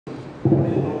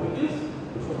This topic is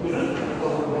ocular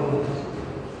pharmacology.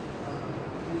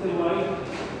 It's a wide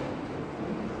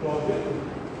topic,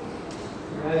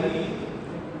 very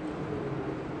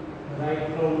right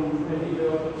from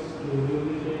antibiotics to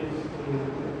nutrients to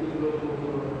antiglobal,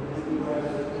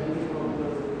 antiviral,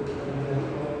 antifungal,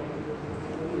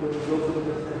 global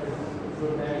anesthetics, so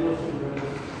diagnostic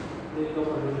drugs, they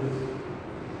cover everything.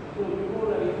 So before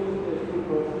I go to the actual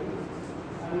topic,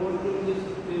 I want to just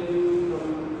tell you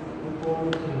some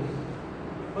important things.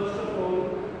 First of all,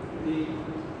 the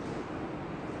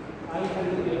eye has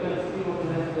a capacity of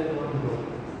less than 1 drop.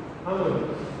 How much?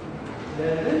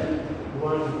 Less than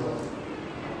 1 drop.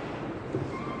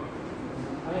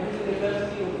 Eye has a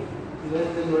capacity of less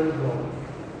than 1 drop.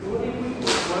 Even if we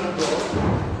put 1 drop,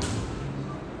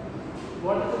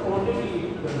 what is the quantity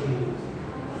it contains?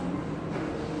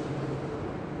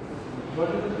 What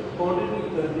is the quantity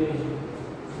it contains?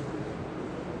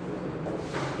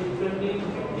 It contains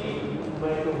 50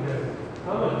 micrograms.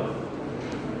 How much?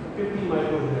 50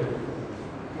 micrograms.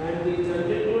 And the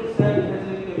conjunctival sac has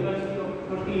a capacity of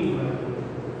 13 micrograms.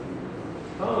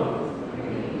 How much?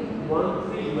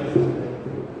 13 micrograms.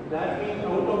 That means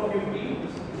out of 50,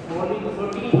 only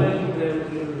 13 micrograms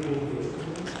will be in here.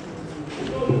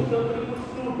 So if somebody puts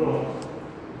 2 drops,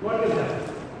 what is that?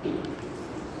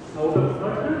 Out of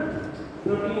 100,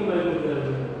 13 micrograms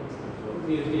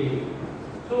is taken.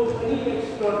 So any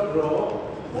extra drop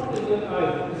put in your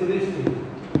eye is wasted.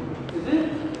 Is it?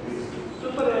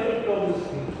 Superadded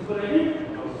toxicity. Superadded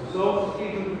toxicity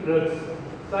to drugs.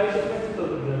 Side effects of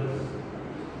the drugs.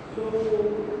 So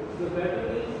the better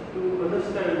is to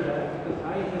understand that the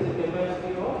eye has a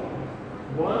capacity of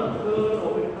 1/3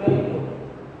 of an eye drop.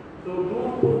 So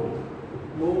don't put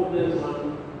more than 1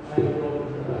 eye drop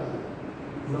in the eye.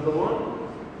 Number 1.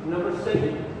 Number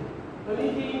 2,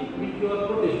 anything which you are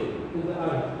putting in the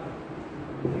eye,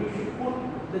 you should put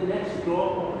the next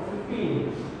drop after 15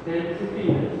 minutes, 10 to 15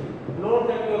 minutes. Not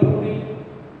that you are putting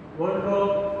 1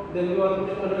 drop, then you are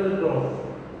putting another drop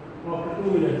after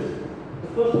 2 minutes. The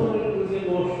first one is a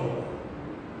wash off.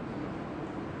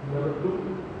 Number 2.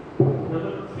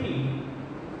 Number 3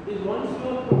 is once you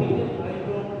are putting an eye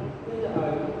drop in the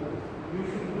eye, you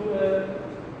should do a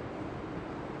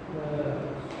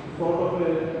sort of a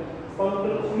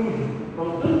punctal occlusion.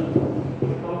 Punctal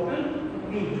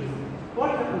occlusion. What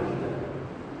happens to that?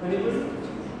 Anybody?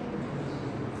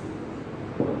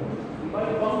 By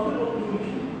punctal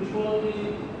occlusion, because the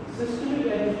systemic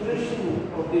administration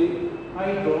of the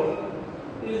eye drop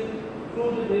is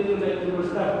through the nasolacrimal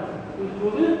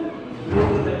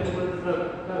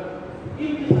tract.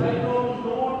 If this eye drop is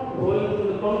not going to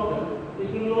the punctal, it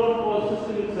will not cause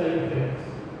systemic side effects.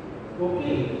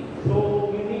 Okay? So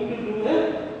you need to do a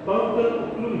punctal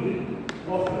occlusion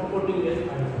after putting an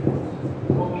eye drop.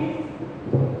 Okay?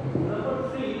 Number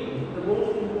 3, the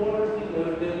most important thing I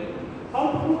will tell you, how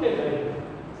to put an eye drop.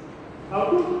 How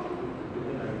to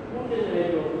put an eye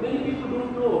drop. Many people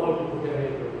don't know how to put an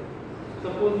eye drop.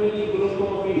 Suppose many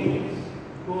glaucoma patients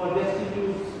who are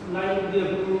destitute, lying in their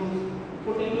rooms,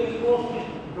 putting very costly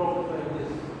drops like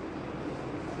this.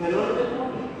 And what they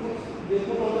put? They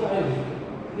put on the eyes.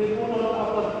 They put on the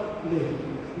upper lip.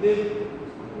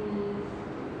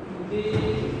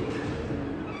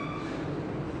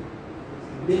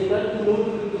 They cut the nose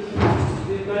with the skin.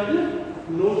 They cut the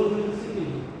nose with the skin.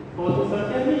 Causes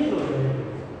contamination of the eye.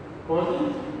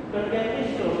 Causes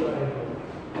contamination of the eye.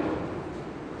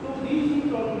 So these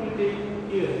things ought to be taken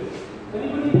care.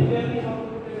 Anybody can tell me how to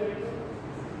put an eye?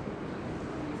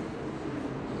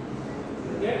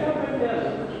 Get up and tell.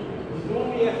 Don't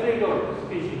be afraid of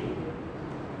speaking.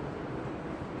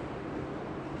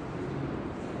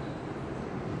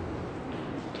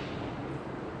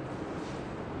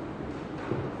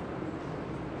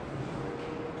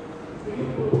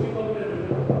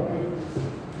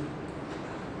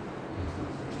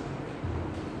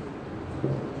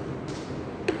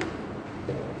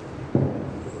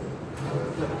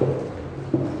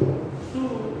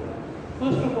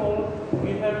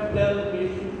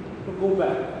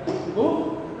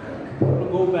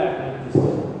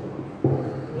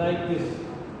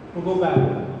 Go back.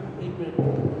 8 minutes.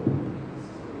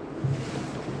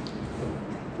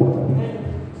 And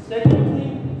second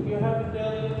thing, you have to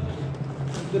tell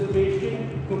the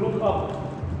patient to look up.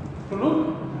 To look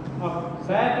up.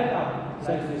 Back and up.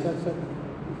 Like this.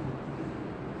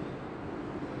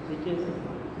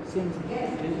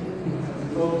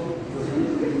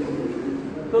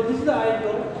 So this is the eye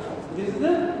drop. This is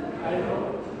the eye drop.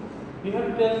 You have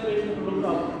to tell the patient to look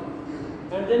up.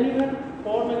 And then you have to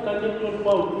form a conjunctival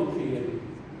pouch in here.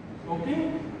 Okay?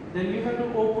 Then you have to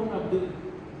open up the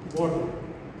bottle.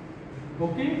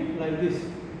 Okay, like this.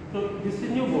 So this is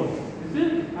new bone. Is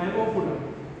it? I have opened up.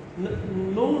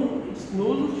 No, its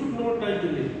nose should not touch the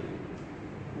lip.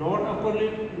 Not upper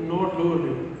lip, not lower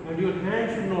lip. And your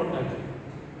hand should not touch it.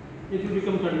 It will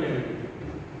become contaminated.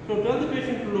 So tell the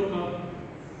patient to look up.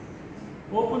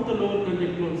 Open the lower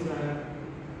conjunctival sac.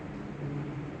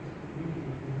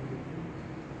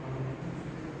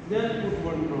 Then put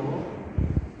one drop.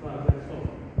 That's all.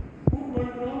 Put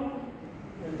one drop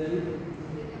and then.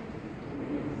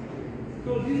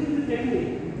 So this is the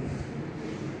technique.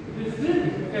 This is the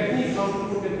technique how to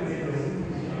put a catheter.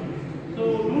 So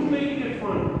don't make it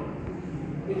fun.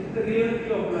 It is the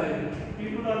reality of life.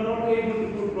 People are not able to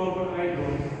put proper eye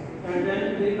drops, and then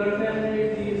they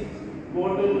contaminate these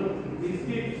bottles, these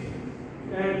tips,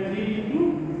 and lead to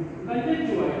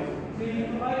conjunctivitis,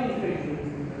 leading to eye infections.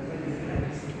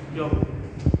 Job.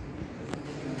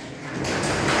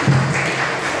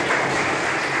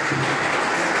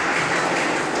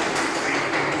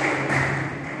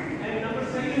 And number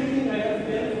second thing I have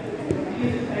said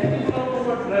is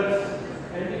anti-glaucoma drugs.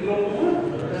 Anti-glaucoma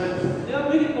drugs. They are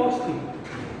very costly.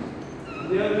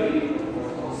 They are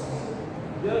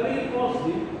very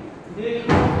costly. They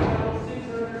cost around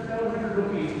 600-700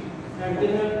 rupees, and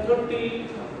they have 30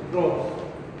 drops.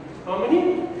 How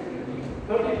many?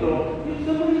 30 drops. If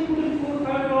somebody put in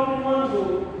 4-5 drops in one go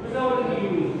without any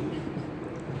use,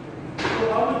 so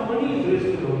how much money is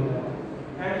wasted on that?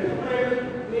 And the private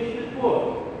patient is poor.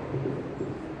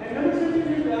 And number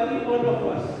second is every one of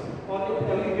us or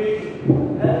every patient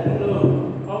has to learn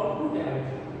how to put that.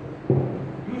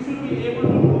 You should be able to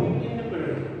do it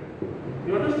independently.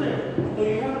 You understand? So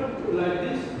you have to do like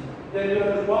this, then you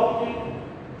have to walk it,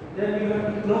 then you have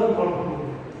to learn how to do it.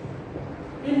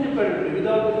 Independently,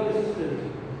 without any assistance.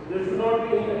 There should not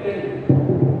be any attendant.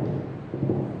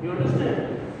 You understand?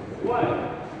 Why?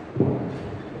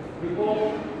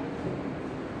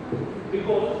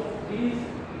 Because these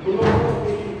glaucoma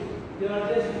patients, they are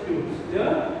destitute.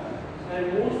 Yeah? And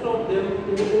most of them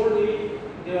in the old age,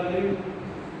 they are living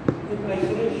in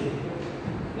isolation.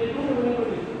 They don't have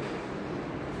anybody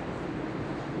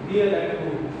here at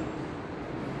home.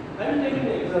 I will take an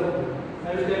example. I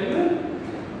will tell you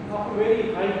of a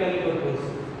very high caliber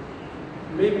person.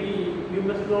 Maybe you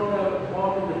must not have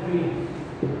thought in the dream.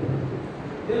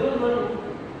 There was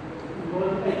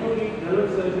one actually general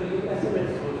surgery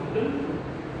SMS hospital.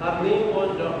 Her name was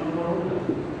Dr. Baramulla.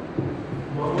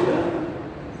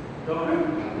 Dr.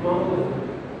 Baramulla.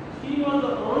 She was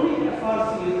the only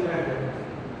FRCS actor.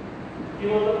 She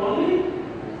was the only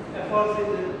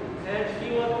FRCS, and she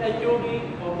was HOD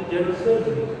of the general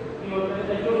surgery. She was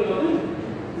HOD of it.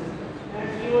 And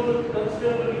she was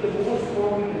considered to be the most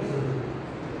competent surgeon.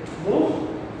 Most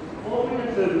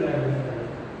competent surgeon at this time.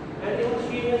 And even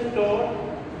she has taught,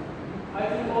 I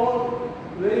think, all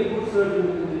very good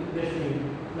surgeons in the Kashmir,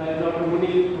 like Dr.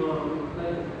 Munir,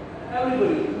 like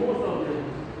everybody, most of them.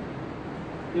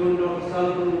 Even Dr.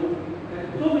 Salman, and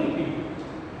so many people.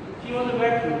 She was a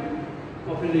veteran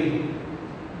of a lady.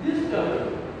 This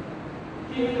time,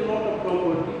 she had a lot of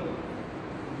property,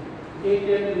 8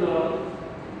 acres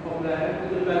of land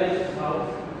in the palace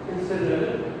house in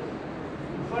Srinagar.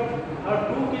 But her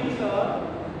 2 kids are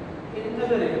in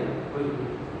another area.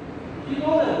 She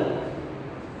knows them.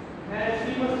 And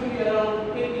she must be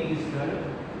around 80 this time,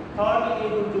 hardly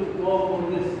able to walk on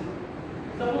this.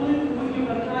 Suppose if we give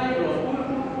her eye drop,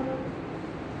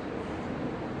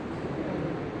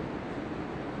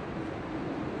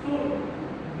 so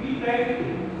be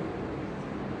practical.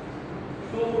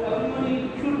 So everybody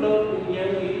should learn in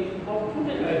young age how to put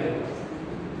an eye drop.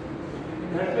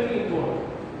 That's very important.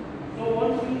 So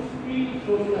once you speak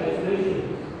social isolation,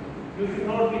 you should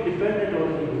not be dependent on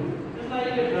anyone. Just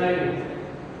like a driver.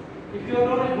 If you are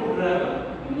not a good driver,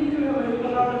 you need to have a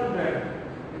vehicle out of the back.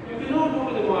 You cannot go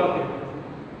to the market.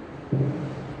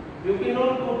 You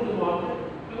cannot go to the market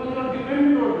because you are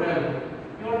dependent on driver.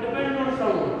 You are dependent on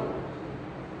someone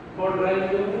for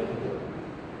driving your vehicle.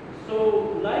 So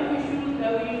life issues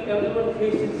everyone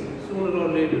faces sooner or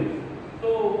later. So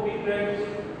be practice,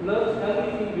 learn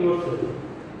everything yourself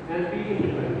and be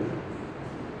independent.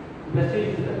 Message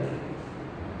is that.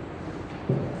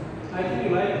 I think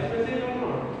you like this message or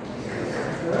not?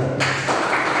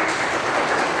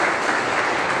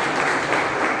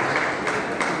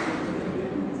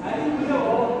 I think we have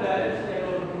all parents in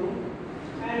our group,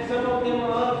 and some of them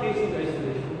are facing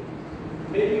isolation.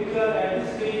 Maybe we are at this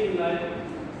stage in life,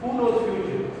 who knows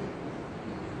future?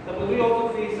 Suppose we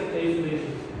also face such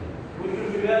isolation. We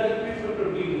should be well equipped to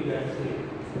deal with that stage.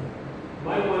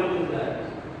 My point is that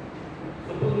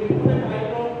suppose we put an eye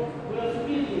drop, we are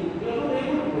speaking, we are not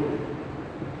able to do it.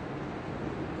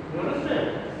 You understand?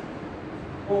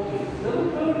 Okay. Now the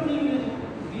third thing is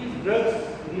these drugs,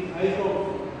 these eye drops,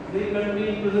 they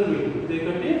contain preservatives. They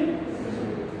contain,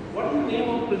 what is the name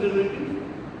of preservative?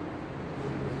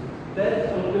 That is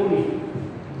alchemy.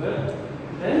 Well,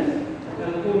 hence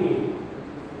alchemy.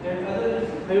 And other is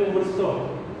thiopurso.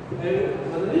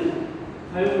 Other is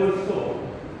thiopurso.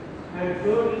 And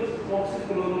third is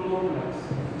oxychlorocomplex.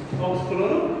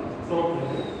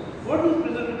 Oxychlorocomplex. What does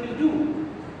preservatives do?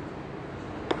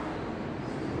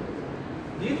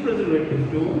 These preservatives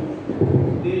do,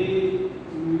 they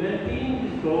maintain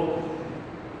this drop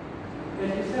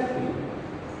antiseptic.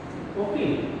 Okay,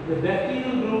 the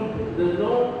bacterial growth does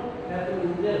not happen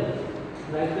in them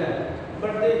like that,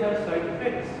 but they have side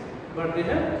effects.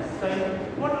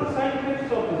 What are side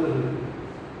effects of preservatives?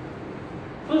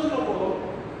 First of all,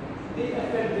 they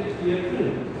affect the clear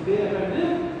film.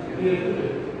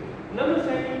 Number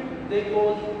second, they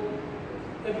cause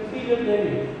epithelial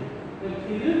damage.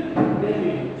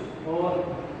 Or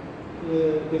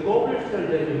the goblet cell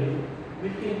damage,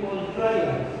 which can cause dry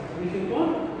eyes.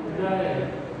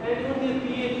 And when their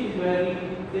pH is varied,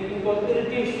 they can cause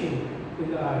irritation in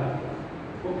the eye.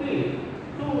 Okay,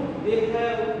 so they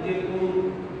have their own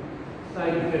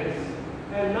side effects.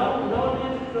 And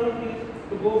nowadays the trend is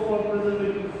to go for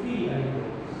preservative-free items.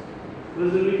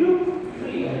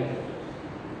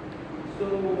 So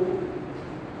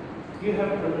you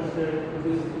have to understand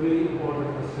this very important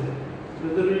question.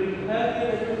 Preservatives have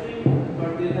their advantage,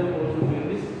 but they have also their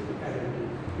disadvantage.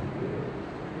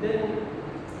 Then,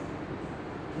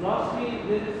 lastly,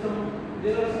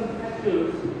 there are some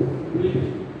factors which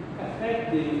affect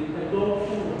the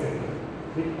absorption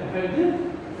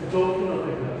of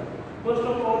it. First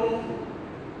of all is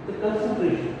the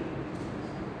concentration.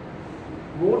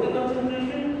 More the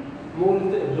concentration, more is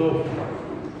the absorption.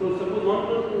 So suppose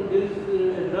 1% there is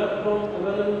a drug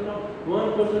available from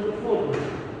 1% to 4%.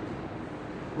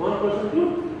 1% to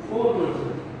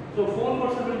 4%. So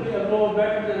 4% will be absorbed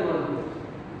better than 1%.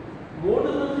 More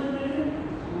the concentration,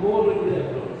 more will be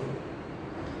absorbed.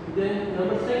 Then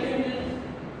number second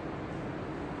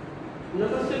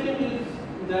is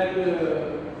that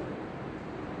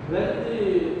whether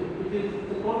it is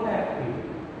the contact period.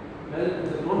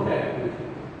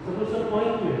 Suppose some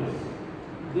ointments,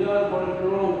 they are for a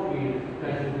prolonged period in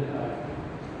the eye.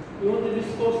 Even the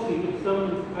viscosity, if some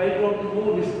eye drop is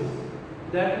more viscous,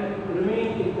 that will remain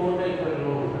in contact for a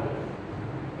long time.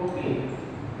 Okay,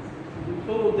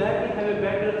 so that will have a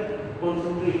better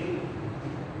concentration.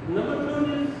 Number third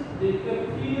is the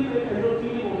epithelium and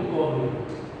endothelium of the cornea.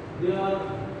 They are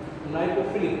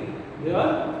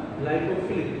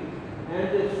lipophilic. And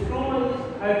the stroma is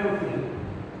hydrophilic.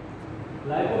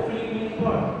 Lipophilic means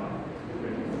what?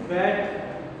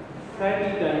 Fatty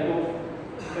type of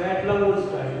fat lovers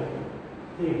type of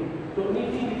thing. So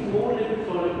anything which is more lipid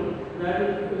soluble, that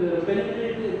will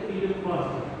penetrate the epithelium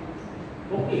faster.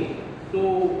 Okay. So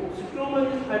stroma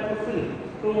is hydrophilic.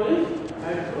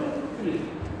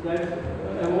 That's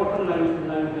a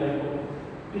water-line type of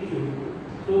tissue.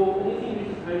 So anything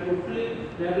which is hydrophilic,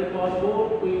 that will pass more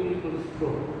quickly to the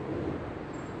stroma.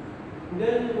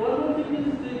 Then one more thing is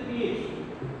the pH.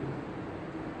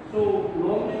 So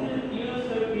normally the ears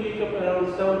have pH of around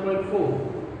 7.4.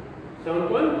 So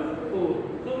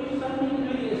if something is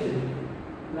very acidic,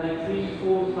 like 3,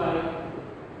 4, 5,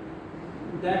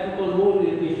 that will cause more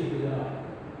irritation to the eye.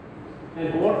 And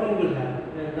watering will happen,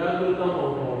 and drug will come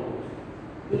out almost.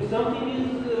 If something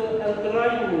is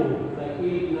alkaline mode, like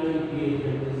 8, 9 pH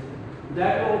like this,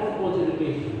 that will also cause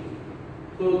irritation.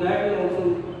 So that will also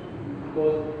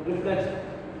cause reflex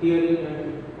tearing, and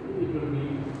it will be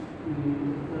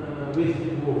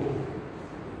wasted more.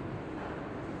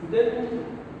 Then,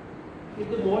 if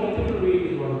the molecular weight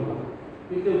is one more,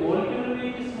 if the molecular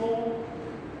weight is small,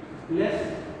 less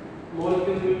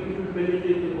molecular weight, it will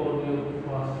penetrate the cornea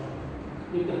faster.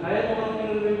 If the higher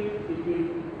molecular weight, it will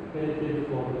penetrate the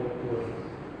cornea faster.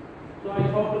 So I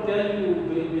thought to tell you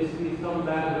basically some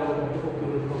background of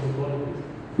ocular pharmacology,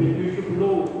 which you should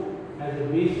know as a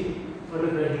basic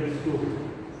undergraduate student,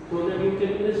 so that you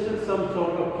can instill some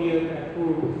sort of care at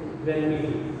home when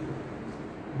needed.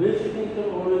 Basic things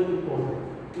are always important.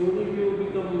 Even if you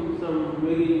become some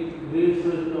very great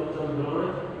surgeon of some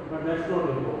branch, but that's not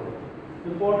important.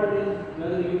 Important is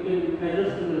whether you can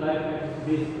adjust to the life at its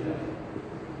basic level.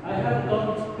 I have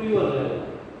taught pure level.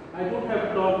 I don't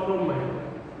have taught from my head.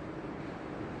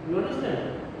 You understand?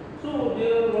 So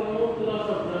there are one more class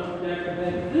of that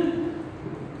exists.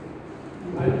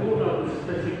 I will go down to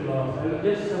special class. I will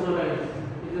just summarize.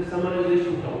 It's a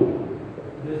summarization topic.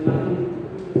 There is nothing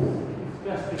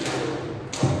specific.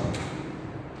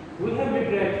 We have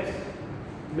midriatis.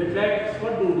 Midriatis,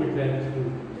 what do midriatis do?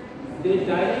 They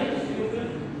dilate the pupil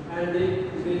and they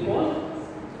cause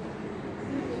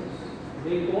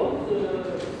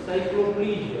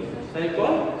cycloplegia.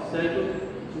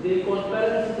 They cause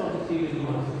paralysis of the cerebral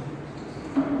muscle.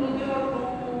 So there are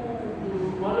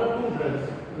one or two drugs.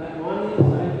 Like one is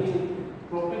I think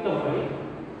propicamide.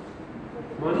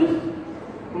 One is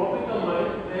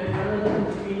propicamide and another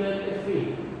is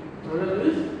phenylephrine.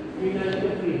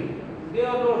 They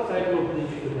are not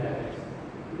cycloplegic attacks.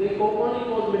 They only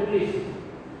cause metritis.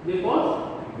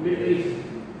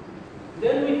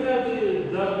 Then we have the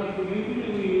drug which usually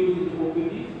we use in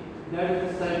OPD, that is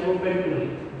the cyclopentolin.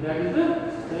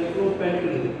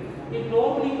 It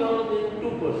normally comes in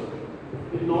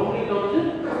 2%.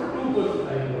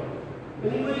 I know.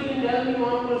 Anybody can tell me 1%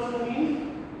 means?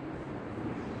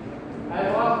 I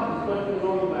have asked this question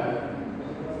long back.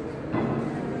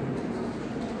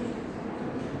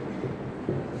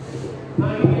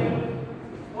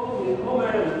 Oh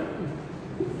madam.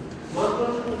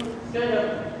 1% stand up.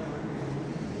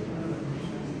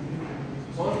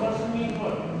 1% means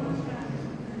what?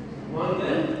 1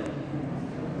 then?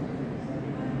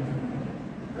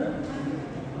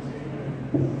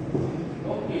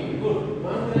 Okay, good.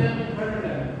 1 gram and 100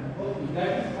 gram. Okay, that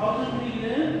is 1000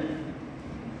 milligram.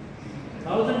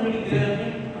 1000 milligram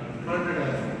in 100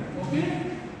 gram. Okay?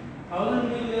 1000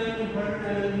 milligram in 100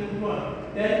 gram means what?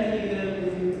 10 milligram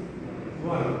is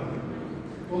 1.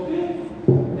 Okay?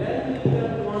 10 milligram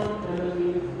to 1 ml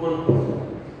means 1%.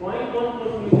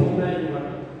 0.1% you can imagine what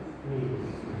it means.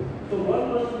 So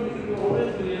 1% you should be always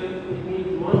clear. It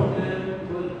means 1 gram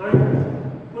per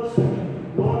 100%,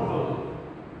 not 1000.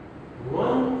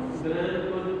 1 gram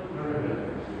per 100 gram.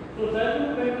 So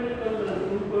cyclopentolin comes as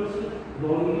 2%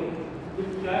 normally. If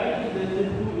child is less than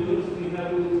 2 years, we have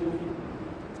to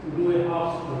do a half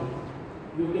sponge.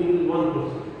 You can use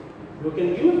 1%.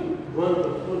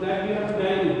 So that you have to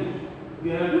dilute.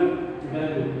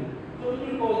 So it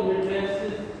will cause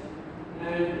metastasis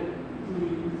and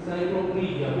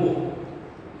cycloplegia both.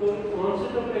 So its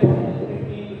onset of action is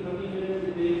 15 to 30 minutes.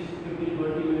 It takes 15 to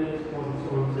 20 minutes for its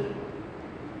onset.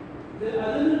 The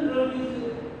other drug is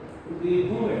the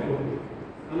homeopathy.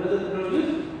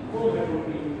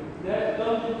 That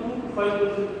comes in 2 to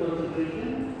 5% concentration.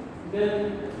 Then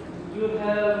you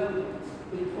have,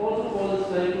 it also causes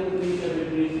cycloplegia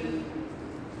metritis.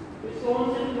 Its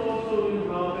onset is also in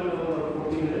half an hour or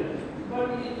 40 minutes, but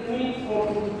it remains for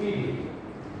 2 to 3 days.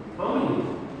 How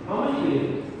many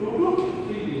days? 2 to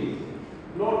 3 days.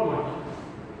 Not much.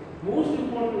 Most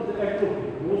important is the atrophy.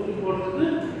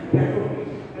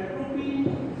 Atrophy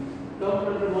comes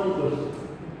under 1%.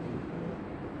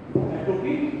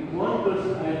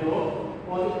 1% eye drop,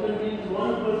 or it contains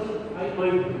 1% eye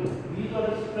ointment. These are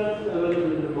the drugs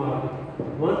available in the market.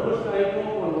 1% eye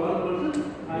drop or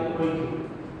 1% eye ointment.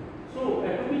 So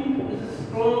atropine is a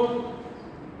strong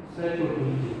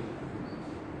cycloplegia.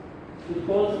 It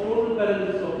causes total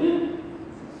paralysis of the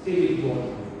cerebral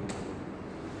body.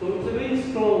 So it's a very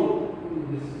strong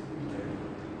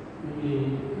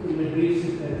metritis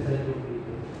and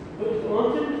cycloplegia. So its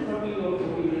onset is 30 or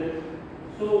 40 minutes.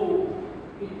 So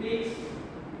it takes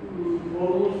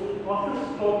almost, after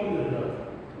stopping the drug,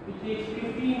 it takes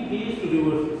 15 days to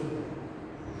reverse it.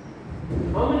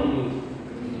 How many days?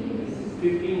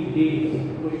 15 days.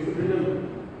 So you should remember,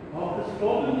 after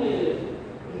stopping this,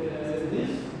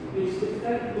 its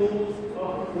effect goes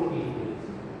after 14 days,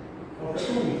 after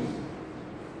 2 weeks.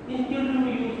 In children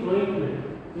we use ointment.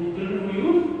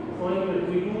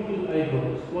 We don't use eye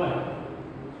drops. Why?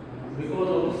 Because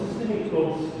of the systemic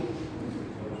toxicity.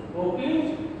 Okay?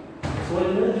 So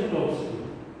energy toxicity.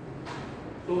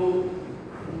 So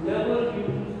never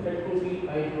use atropine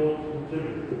eye drops in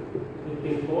children. It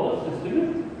can cause systemic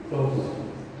toxicity.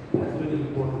 That's very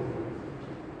important.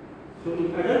 So in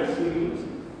adults we use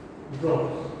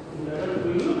drops.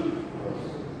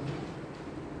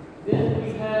 Then we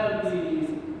have the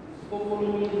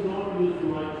scopolamine is not used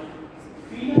much.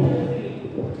 Phenylephrine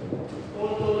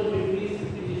also the metritis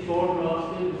is short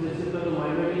lasting. This is the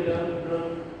mimetic drug.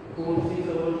 4 to 6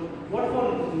 hours. What for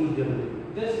it is used generally?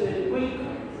 Just a quick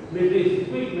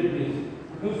metritis.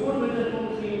 Before within 2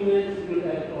 to 3 minutes it will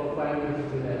act, or 5 minutes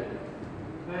it will act.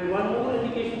 And one more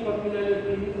indication for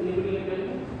phenylephrine, anybody can tell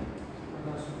me?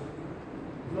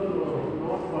 No,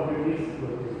 not for metritis.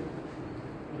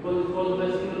 Because it causes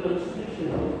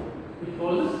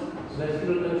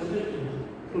vascular constriction.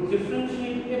 To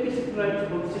differentiate epicyclites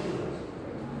from cyclites.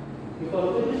 Because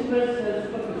epicyclites have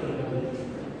superficial congestion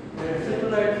and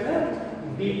cyclites have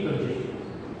deep congestion.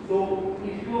 So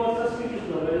if you are suspicious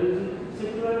now whether it is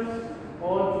cyclites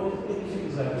or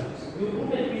epicyclites, you put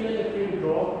a phenylephrine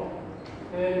drop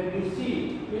and you see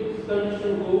if this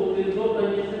condition goes, there is no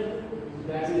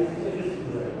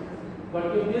But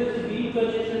if there is a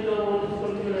decongestion now on this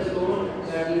particular zone,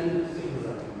 that is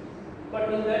singular. But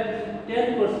in that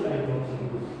 10% I also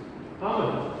use. How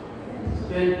much?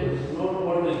 10%, not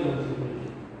ordinary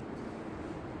concentration.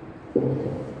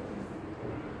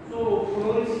 So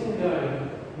fluorescein dye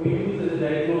we use as a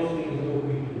diagnostic in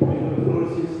OPD.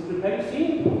 Fluorescein strip. Have you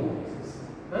seen?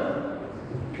 Huh?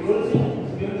 Fluorescein,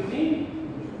 you have seen?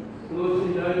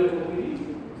 Fluorescein dye of OPD.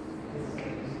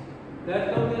 That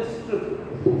comes as strip.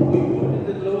 We put in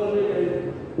the lower lid and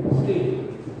stain.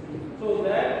 So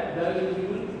that dye is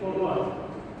used for what?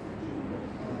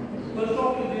 First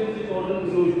off, there is the corneal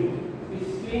erosion. It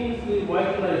stains the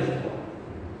white light.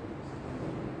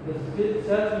 The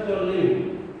cells which are living.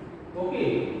 Okay.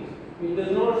 It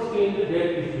does not stain the dead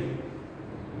tissue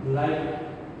like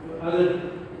other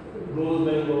rose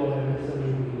mango and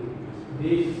something.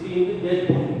 They stain the dead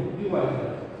tissue, the white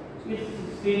light. It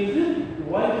stains the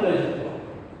white light,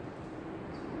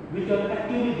 which are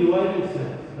actively dividing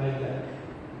cells like that.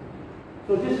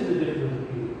 So this is the difference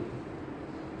between.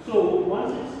 So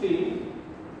once it stains,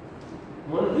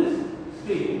 once this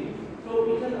stains, so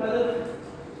it has other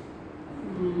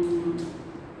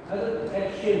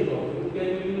actions also. It can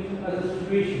be used in other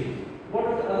situations. What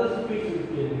are the other situations it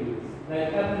can be used?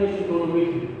 Like application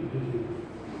tonometry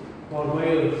or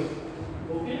Myers.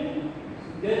 Okay?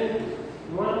 Then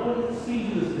one more is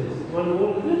seedless test. One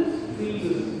more is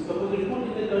seedless. Suppose we put in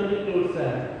the conjunctival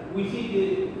sac, we see the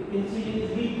incision is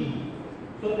leaky.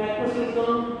 So aqueous will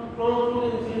come from the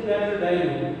incision that are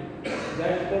dilated.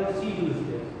 That's called seedless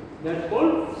test. That's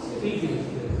called seedless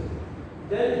test.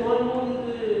 Then one more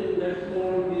is that's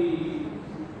called the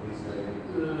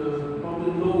from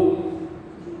the nose,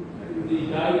 the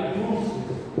dyed juice.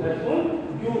 That's called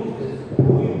juice test.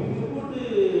 You put the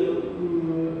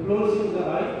fluorescein in the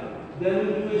eye, then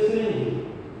we do a syringe,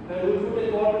 and we put a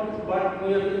cotton bud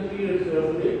near the inferior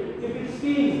surface. If it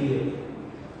stains there,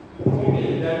 okay,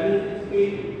 that means it's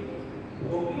faded.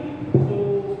 Okay, so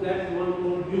that's one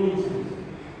called juice test.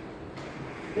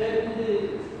 Then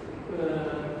the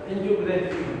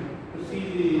angiography to see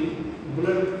the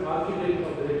blood architecture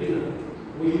of the retina.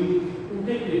 We use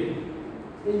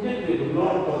injectable,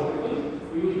 not topical.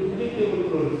 We use injectable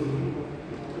fluorescein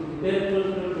to 10%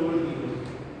 of total people.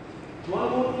 One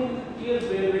more thing is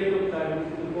tear rate of time,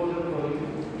 which is important for you.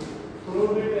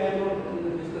 Probably I am not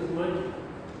discuss much.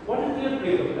 What is tear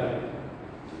rate of time?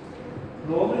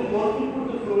 Normally, once you put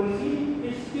the fluorescein,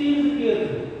 it stains the tear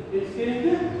film. It stains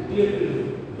the tear film.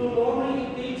 So normally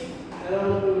it takes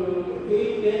around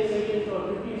 8, 10 seconds or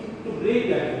 15 to break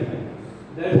that film.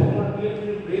 That is called tear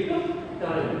film breakup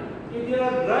time. If there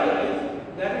are dry eyes,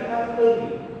 that will happen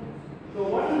early. So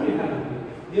what will be happening?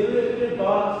 There will be a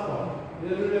dark spot.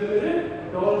 There will be a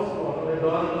dull spot or a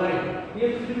dark line. Tear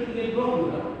film will get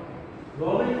broken down.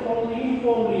 Normally formed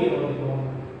uniformly around the corner.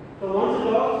 So once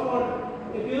a dark spot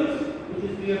appears, which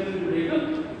is tear film breakup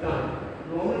time.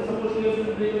 Normally suppose tear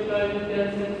film breakup time is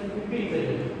 10 seconds to 15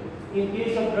 seconds. In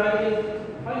case of dry eyes,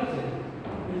 5 seconds.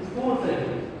 It's 4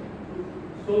 seconds.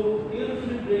 So tear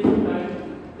film breakup time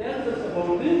tells us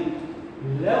about the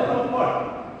level of what?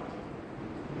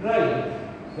 Dryness.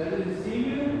 That is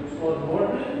severe or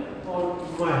moderate or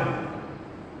mild.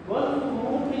 One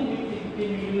more thing which can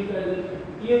be used as a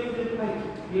tear film height.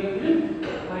 Tear film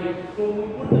height. So we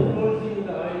put the fluorescein in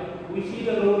the eye, we see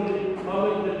the road, how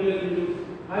much the tear film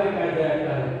height at that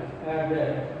time. At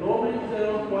that. Normally it's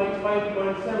around 0.5,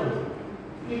 0.7.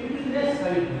 If it is less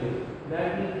height here,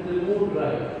 that means it is more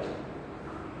dry.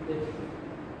 Yes.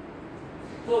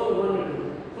 So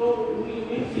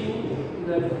we see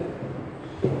that.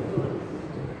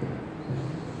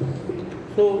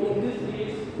 So in this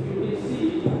case, you will see,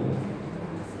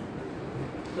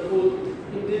 suppose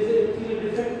if there is a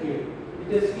defect here,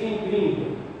 it is skin green.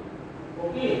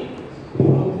 Okay, so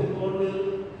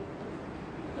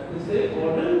it's a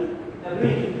corneal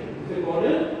abrasion. It's a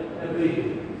corneal abrasion.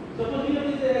 Suppose here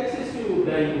is an excessive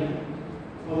dyeing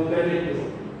of a conjunctiva.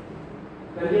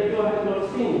 Conjunctiva has not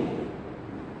seen.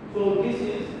 So this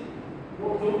is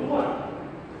due to what?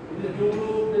 It is due to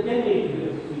the damage.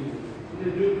 It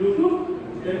is due to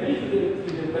damage to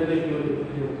the conjunctiva.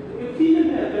 If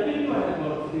conjunctiva has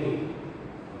not seen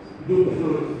due to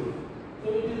fluorescein, so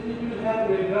it will have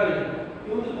a dry.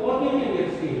 Even the cornea can get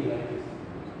stained like this.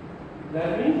 That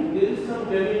means there is some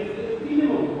damage to the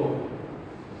epithelium of the cornea.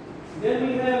 Then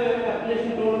we have an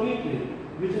application tonometry,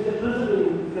 which is a prism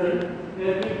in front,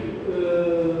 where the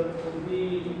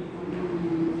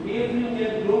tear film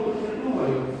can grow to 2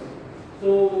 wires. So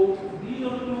these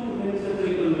are 2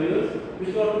 hemispherical wires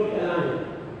which are to be aligned.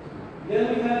 Then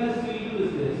we have the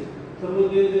seedless test. Suppose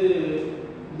there is a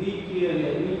leak here,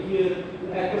 here, the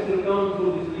aqueous will come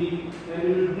through this leak and it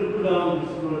will dribble down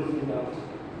this fluorescent dust.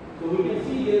 So we can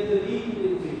see here the leak is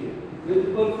here. There is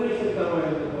perforation covered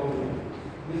at the corner.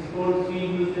 This is called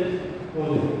seed test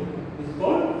positive. This is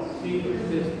called seed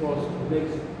test positive.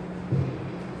 Next.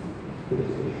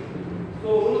 So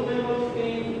Roseman was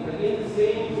saying again the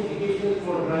same indications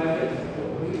for dryness.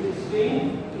 It is stain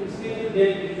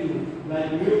dead tissue like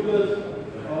mucus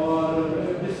or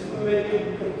discriminated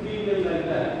epithelium like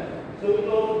that. So we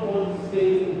don't want to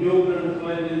stain deodorants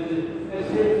while there is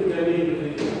accident to damage the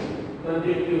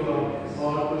conjunctiva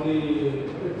or to the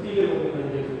epithelium of the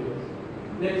conjunctiva.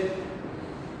 Next.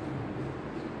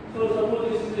 So suppose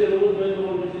this is a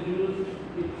Roseman which is used,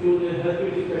 it shows a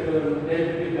herpes pattern,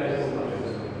 dendritic type.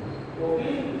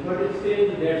 Okay, but it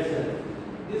stains dead cell.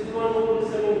 This one over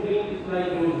 7 green is like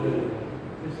rose bengal.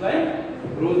 It's like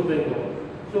rose bengal.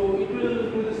 So it will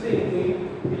do the same thing.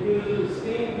 It will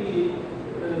stain the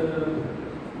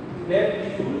dead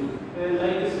tissues and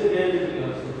like I said, dendritic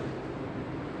also.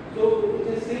 So it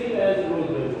is same as rose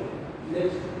bengal.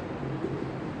 Next.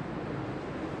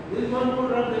 This one more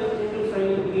drug that is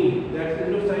indocyanine green. That's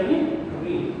indocyanine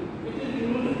green. It is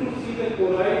used to see the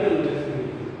choroidal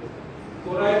respiration.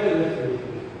 Choroidal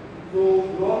respiration. So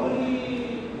normally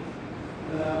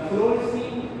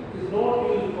fluorescein is not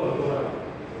used for choroid.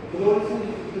 Fluorescein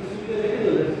is to see the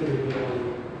retinal respiration.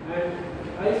 And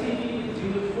ICG is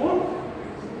used for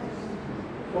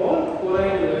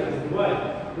choroidal respiration. Why?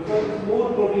 Because it's more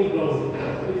protein bound.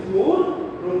 It's more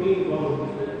protein bound.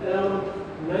 Around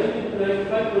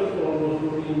 90-95% almost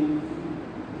protein.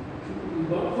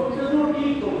 So it does not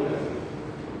leak from the vessel.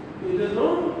 It does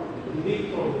not leak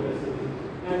from the vessel.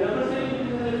 And another side is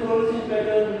a fluorescent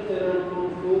pattern which is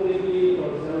around 488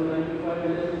 or 795,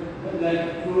 and like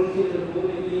fluorescent is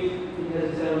 488, it has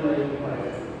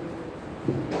 795.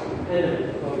 NM.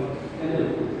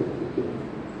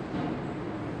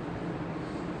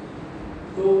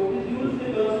 So it is used in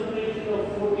concentration of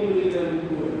 40 mg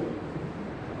equivalent.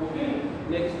 Okay,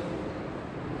 next.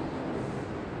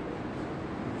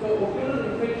 So ocular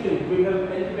infection, we have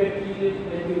antibacterial,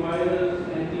 antivirals,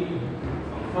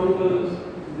 antifungals,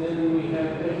 then we have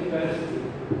antiparasitic.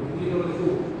 These are the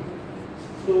two.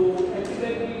 So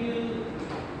antibacterial,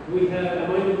 we have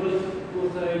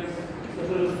aminoglycosides,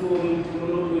 cephalosporin,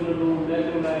 chloroquinone,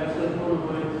 macrolides,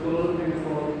 sulfonamides,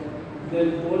 chlorothianidin. Then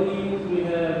polyenes, we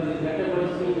have the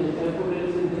datamycin and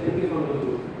amphotericin, the antifungal.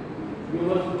 You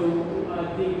must know, I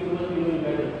think you must be knowing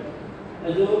better.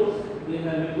 Azoles, they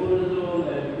have iconazole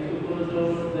and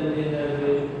ketoconazole, then they have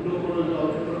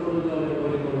fluconazole, proconazole, and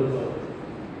oriconazole.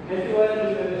 Antiviral,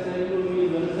 we have acyclovir,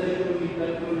 valacyclovir,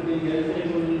 tacrolimus,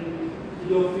 ganciclovir,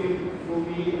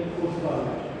 tiofovir, and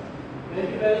foscarnet.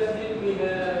 Antiparasitic, we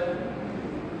have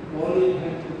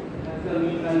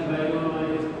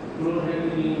polyhexamethylbenzamide,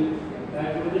 chlorhexidine,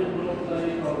 hydrogen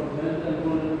peroxide, or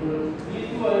benzalkonium. These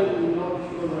two I am not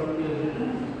sure what they are written,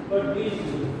 but these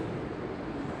two.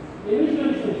 In which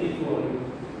condition these two are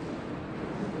used?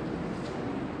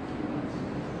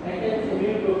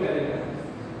 Anti-immunocharacteristics.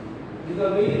 These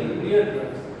are very rare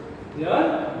drugs. They are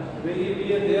very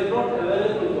rare. They are not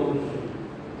available commercially.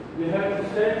 We have to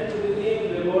send to the same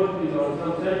laboratory or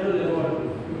some central laboratory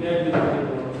to get these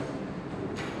drugs.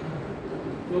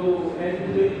 So, and it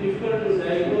is very difficult to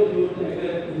diagnose using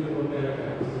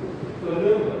anti-immunocharacteristics. So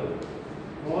remember,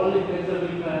 all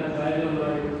hexamethylbenzamide,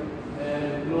 diazolide, and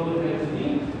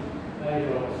chlorhexidine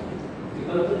hydroxide. The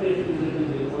concentration is written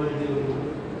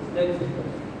 0.02. Next.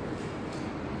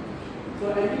 So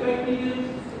antibacterials,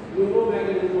 you know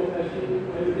mechanism of action.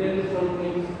 I will tell you some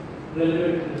things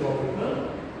relevant to the topic.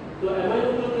 So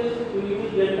aminoglycosides, we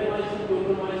use gentamicin,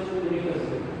 tocamycin, and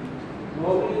nicotine.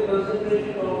 Normally the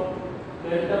concentration of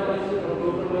gentamicin or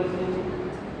tocamycin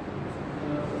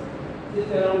is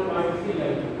around 0.3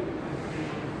 like.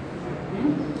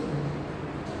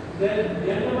 Then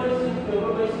gentamicin,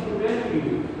 tocamycin, when we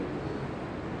use?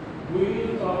 We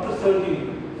use after surgery,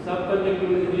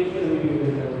 subconjunctival we use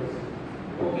gentamicin.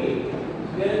 Okay.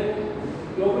 Then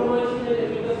tocamycin and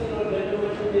efficacy or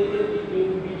gentamicin they can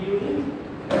be used in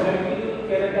bacterial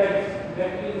keratitis,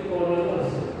 bacterial corneal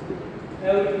ulcer.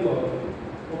 Every 2 hours.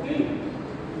 Okay.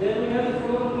 Then we have the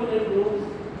fluoroquinone groups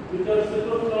which are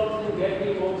ciprofloxacin,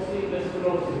 gatlipoxy,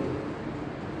 lesperoxy.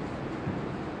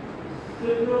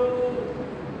 Cipro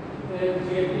and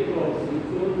gatlipoxy,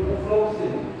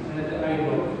 fluoroxacin as an eye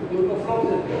drop.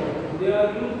 Fluoroxacin, they are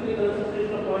used in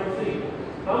concentration of 0.3.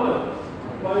 How much?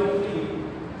 0.3.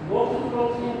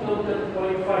 Moxifloxacin comes at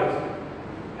 0.5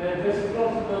 and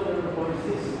vesifloxacin comes at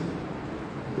 0.6.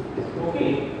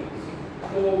 Okay.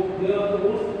 So they are the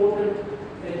most potent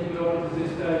antibiotics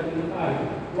this time in the eye.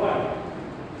 Why?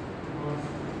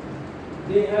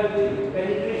 they have the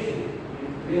penetration.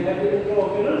 They have the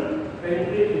intraocular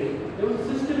penetration. Even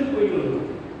systemic ocular,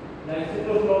 like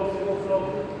ciproflox,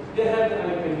 they have the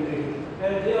eye penetration.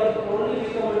 And they are only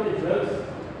recommended drugs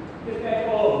if at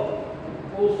all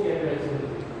post-cataract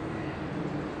surgery.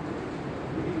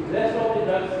 Rest of the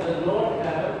drugs does not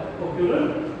have ocular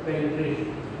penetration.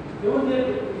 Even they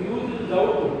use it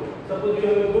without. Suppose you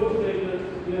have a good filter,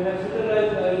 you have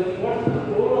sterilized eyes, what's the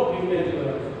role of giving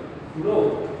antibiotics? No.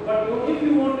 But if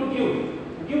you want to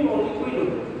give only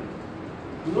equivalent.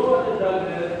 No other drug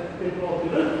has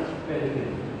intraocular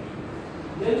penetration.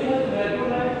 Then we have the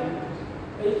macrolide,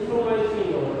 azithromycin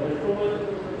or azithromycin.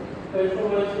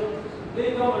 They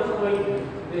come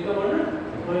under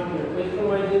ointment.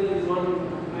 Azithromycin is one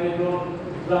eye drop,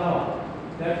 Zaha.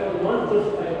 That was one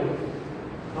first eye ointment.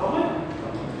 How much?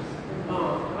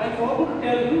 I forgot to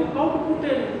tell you how to put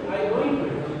an eye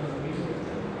ointment.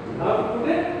 How to put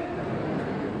it?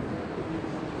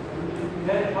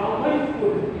 And how much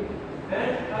put it?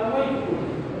 And how much put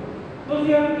it? So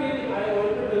you have to take the eye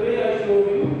ointment the way I showed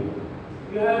you.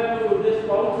 You have to just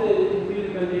pouch in the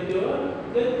conjunctiva,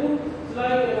 then put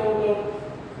slight amount of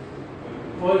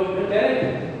ointment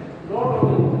directly, not on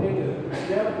the finger.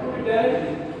 You have to put it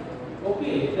directly.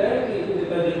 Okay, directly in the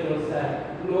conjunctival sac,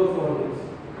 lower corners.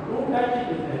 Don't touch it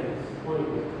with hands.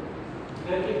 Ointment.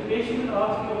 And if patient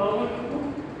asks you how much to put,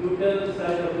 you tell the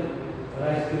size of the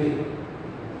rice grain.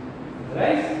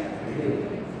 Rice grain.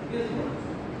 This much.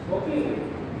 Okay.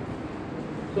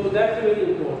 So that's very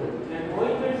important. And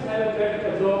ointments have a better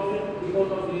absorption because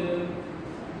of their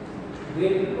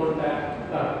greater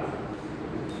contact target.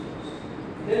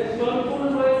 Then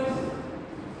sulfonamides.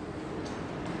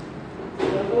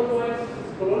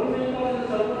 Chloromethol is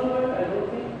a sulfonamide? I don't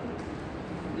think.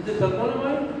 Is it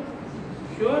sulfonamide?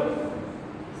 Sure?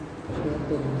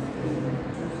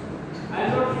 I am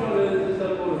not sure whether it is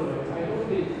sulfonamide. I don't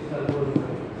think it is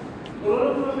sulfonamide.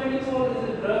 Chloromethol is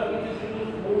a drug which is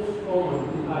used most common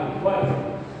in eye. Why?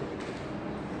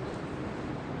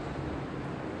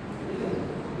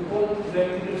 Because it is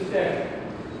bacteriostatic.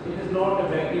 It is not a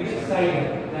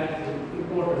bactericidal. That's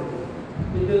important.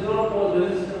 It does not cause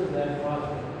resistance that fast.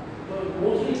 So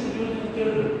mostly it is used in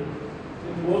children.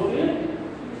 Mostly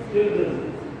children.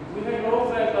 We had drops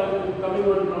like coming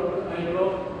on eye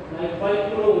drop like 5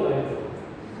 kilo eye drop.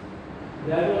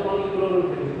 That was only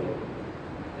chloromethol.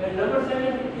 And number 7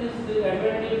 is the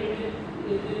advantage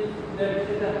is that it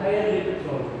is a higher lipid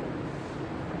solvent.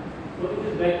 So it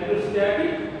is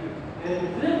bacteriostatic and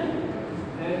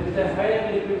it is a higher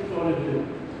lipid solubility.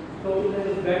 So it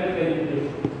has better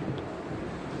penetration.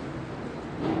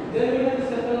 Then we have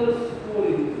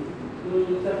cephalosporin.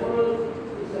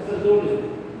 Cephalosporin.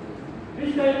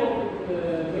 Which type of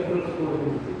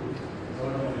cephalosporin?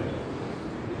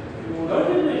 Third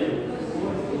generation.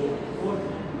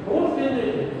 Fourth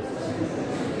generation.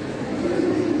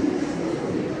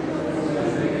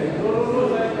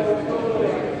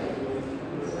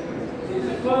 It's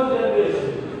a first generation.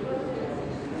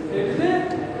 It's the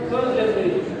first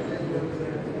generation.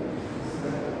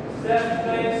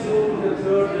 Cephalosporin is the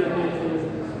third generation.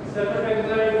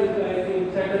 Cephalosporin is, I think,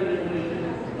 second generation.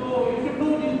 So you should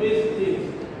know these basic things.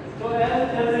 So as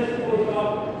generation goes up,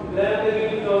 gram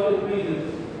again increases.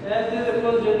 As there is a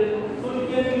first generation, so you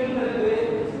can use the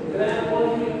gram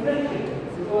volume infection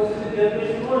because it is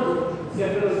generation 1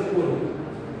 cephalosporin.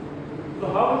 So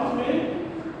how it is made?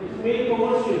 It is made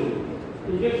commercially.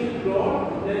 Injection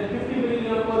clot, then 50 mg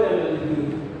per ml is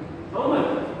used. How much?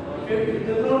 It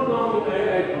does not come in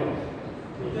eye drops.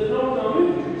 It does not come in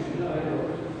eye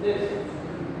drops. Next.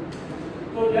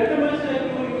 So gentamicin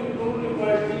you told you 0.3%,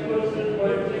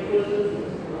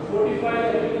 0.3%,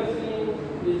 45 efficacy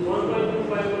is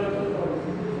 1.25%.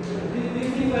 These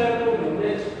things I have told you.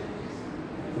 Next.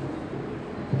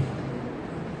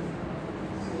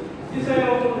 This I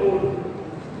also told.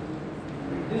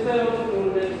 This I also told.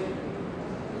 Next.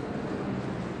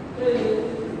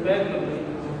 Back to me.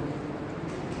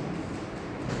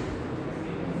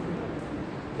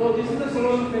 So this is the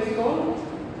chloromethol.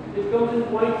 It comes in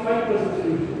 0.5%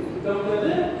 solution. It comes as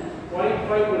a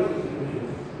 0.5% solution.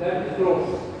 That is gross.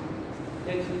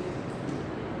 Next.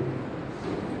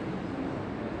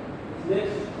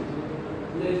 Next.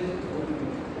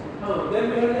 Then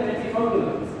we have the antifungal.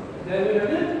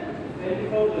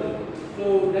 So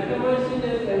dacamycin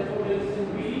and amphotericin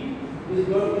B is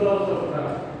good class of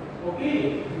drug. Okay.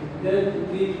 Then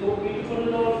these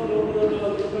ketoconazole,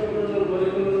 fluconazole, isoconazole,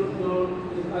 voriconazole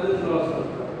is other class of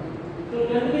drug. So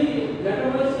generally,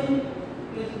 dacamycin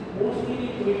is mostly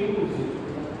used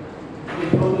in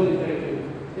fungal infection.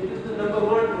 It is the number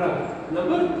 1 drug.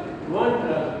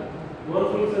 One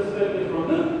should suspect it from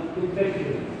the infection.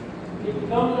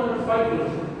 comes under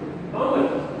 5%. How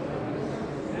much?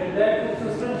 And that is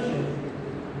suspension.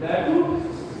 That too,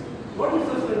 what is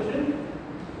suspension?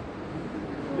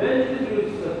 When it is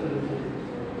used suspension?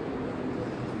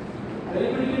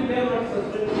 Anybody can tell what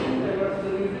suspension and what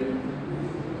solution?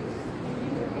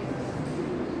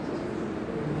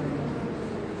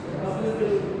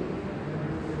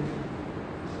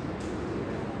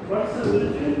 What's the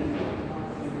solution?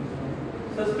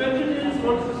 Suspension is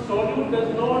once the solute does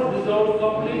not dissolve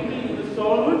completely in the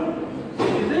solvent,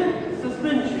 it is a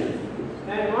suspension.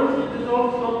 And once it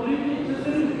dissolves completely, it is a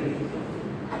solution.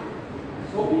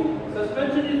 Okay?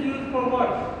 Suspension is used for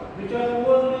what? Which are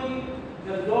poorly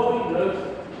absorbing drugs.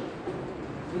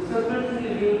 The suspension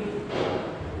is used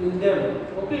in them.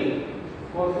 Okay?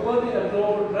 For poorly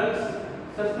absorbed drugs,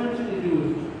 suspension is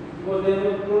used because they have a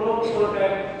prolonged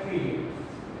contact period.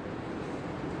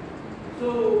 So,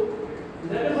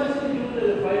 natamycin is used as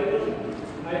a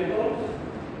 5% eye drops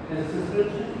as a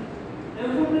suspension.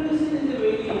 Amphotericin is a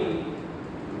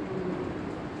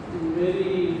very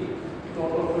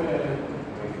sort of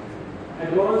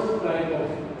advanced type of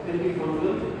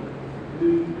antifungal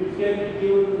which can be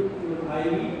given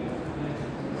IV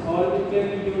or it can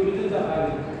be given within the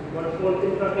eye, what's called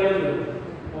intracameral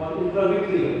or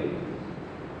intravitreal.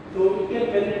 So it can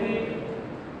penetrate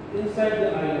inside the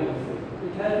eye also.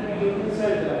 It has to be given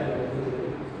inside the eye also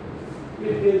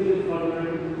if there is a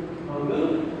fungal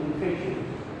infection.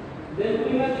 Then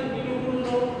we have the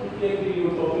ketoconazole, which can be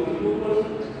your topic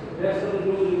 2%. Rest of the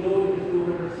dose you know it is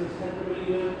 200-600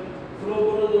 mg.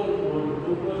 Fluconazole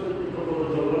 2%,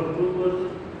 ketoconazole 2%.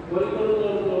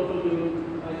 Voriconazole is also given,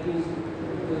 I think,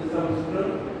 some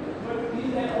strength. But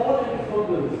these are all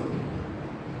antifungals.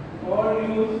 Or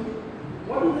use,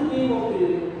 what is the name of the,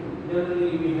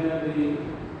 generally we have the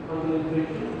fungal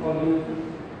infection or use?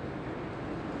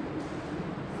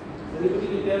 Anybody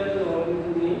can tell the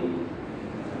organism name?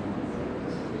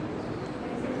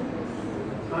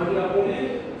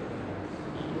 Anti-apodate?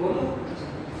 What?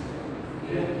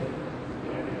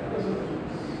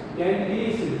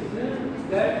 Candidiasis.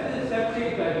 That is a septic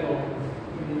type of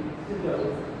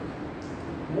syndrome.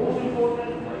 Most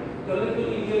important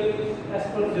clinically here is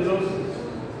aspergillosis.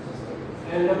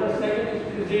 And number second is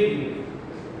Fusarium.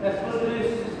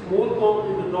 Aspergillosis is more common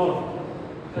in the north.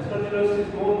 Aspergillosis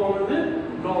is more common in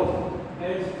the north.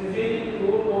 And Fusarium is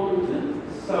more common in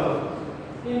the south.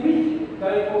 In which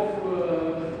type of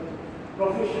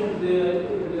professions there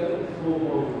is more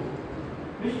common?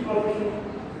 Which profession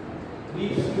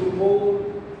leads to more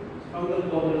fungal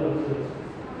common ulcers?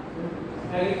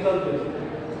 Agriculture.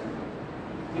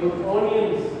 Your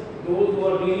onions, those who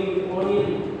are dealing with onion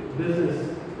business,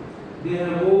 they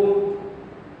have more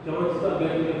chances of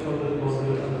getting a fungal common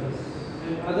ulcers.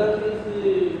 And other is the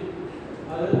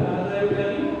other I will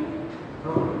tell you.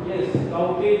 Yes, cow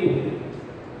tail injury.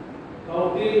 Cow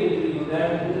tail injury, that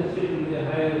is associated with a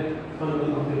higher fungal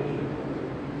infection.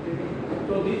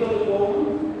 So these are the common.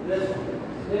 Next.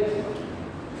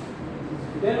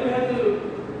 Then we have the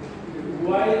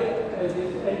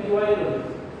antivirals.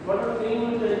 What are the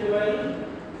names of the antivirals?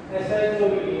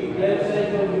 Acyclovir,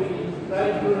 Acyclovir,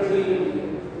 Trifluridine,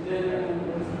 then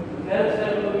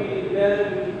Acyclovir,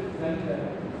 Varenicline, like that.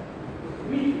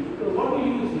 What do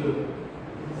you use here?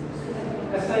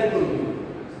 Acyclovir.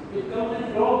 It comes in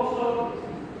drops or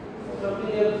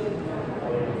something else?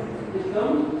 It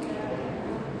comes?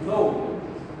 No.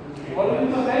 Or you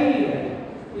can highly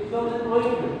it comes in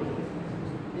ointment.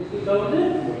 It comes in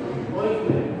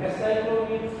ointment.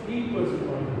 Acyclovir 3%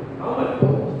 ointment. How much?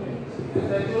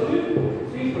 Acyclovir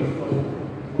 3% ointment.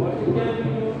 Or it can be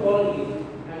used orally.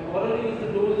 And orally the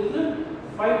dose is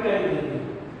 5 times a day.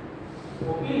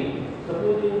 Okay?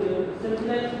 Suppose in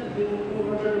Simplex it is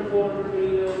 200 to 400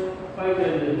 mg 5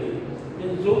 times a day. In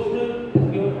Zosner it is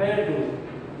given higher dose.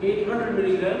 800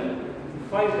 mg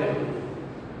 5 times a day.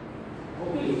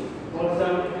 Okay? Or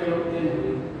some kind of 10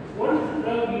 days. What is the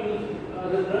drug we use?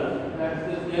 Other drug? That's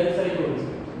the Acyclovir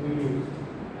we use.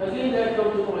 Again that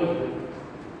comes to ointment.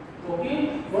 Okay?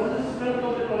 What is the strength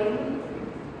of the ointment?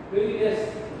 Very less,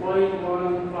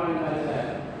 0.15 like that.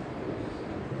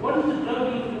 What is the drug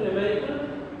used in America?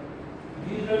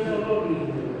 These drugs are not used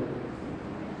in America.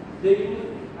 They use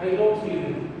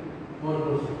hydroxyurea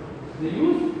 1%. They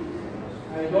use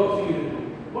hydroxyurea.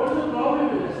 What is the problem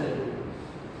with Acyclovir?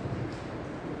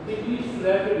 It leads to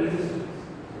rapid resistance.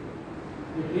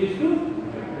 It leads to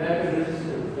rapid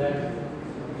resistance. That's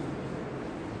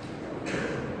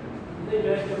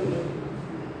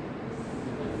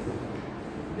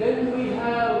then we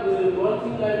have one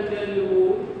thing I will tell you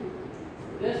more.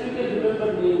 Yes, you can remember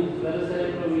names.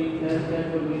 Valacyclovir,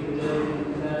 Acyclovir,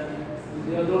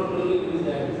 They are not really in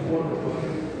that water.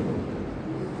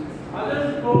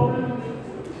 Other problem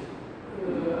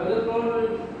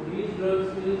with these drugs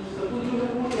is, suppose you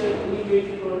have put an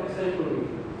initiation or acyclovir,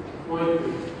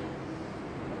 molecule.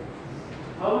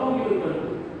 How long you will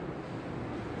continue?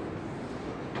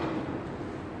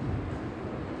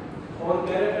 For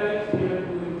carotid, we have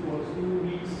to do it for 2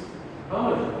 weeks. How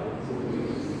much?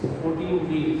 14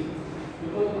 days.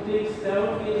 Because it takes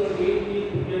 7 days or 8 days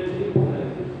to get the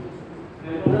immunization.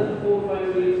 And another 4,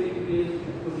 5 days, 6 days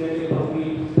to get a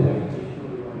complete immunization.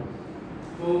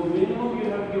 So minimum you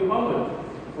have to give how much?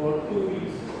 For 2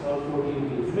 weeks or 14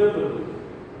 days. Remember,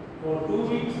 for 2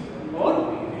 weeks or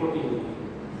 14 days.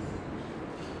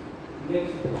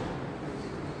 Next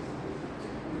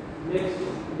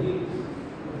week.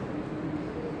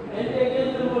 And again,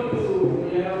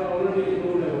 you have already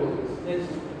told about this. Next.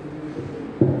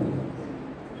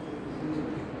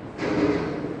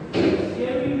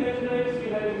 CMV peptides, we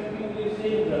have using the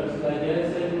same drugs like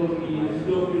acyclovir,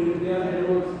 slopir, they are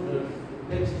advanced drugs.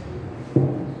 Next.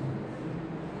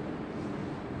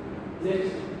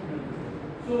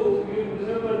 So you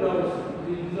remember now,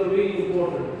 these are very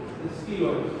important. The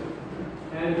steroids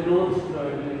and the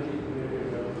non-steroid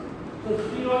drugs. So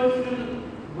steroids will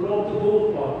block the both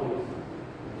pathways,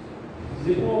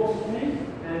 zipoxanil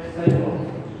and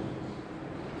cytoxanil.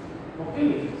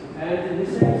 Okay, and the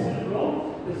NSAIDs will block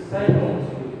the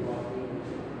cytoxanil pathway.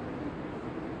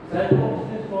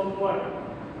 Cytoxanil is called what?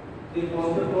 They call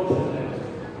the prostaglandin.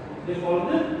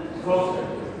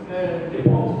 And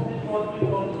zipoxanil is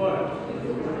called what?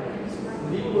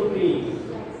 Leukotriene.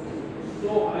 So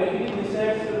ideally,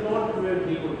 NSAIDs will not prevent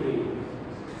leukotriene.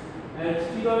 And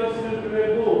steroids will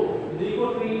prevent both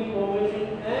leukotriene formation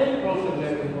and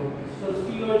prostaglandin formation. So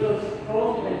steroids are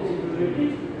strong anti-inflammatory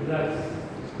drugs.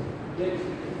 Next.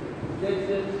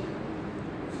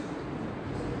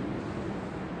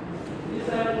 This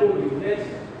I have told you. Next.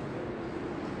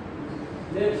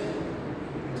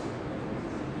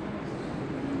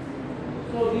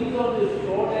 So these are the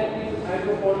short-acting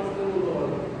hydrocortisols or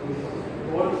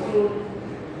cortisol.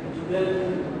 Then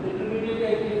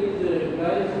intermediate-acting is the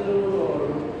triazolone or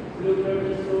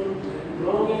fluprednisone.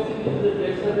 Long-acting is the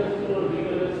dexamethasone or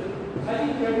rivaroxaban. I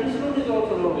think prednisone is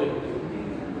also long-acting.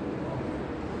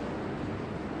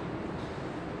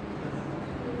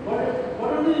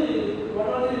 What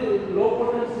are the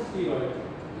low-potency steroids?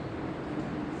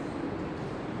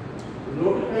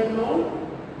 Loteprednol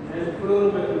and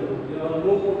fluoromethanol. They are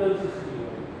low-potency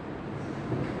steroids.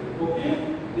 Okay?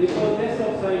 They cause less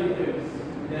of side effects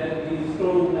than the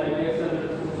strong like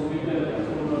dexamethasone,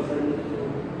 rivaroxaban, or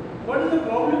prednisone. What is the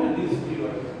problem with these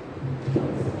steroids?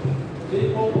 They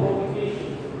cause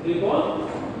complications.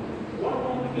 What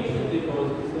complications they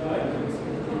cause?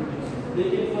 They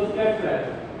can cause cataract.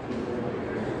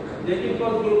 They can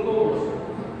cause glaucoma.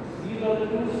 These are the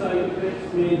two side effects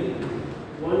mainly.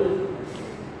 One is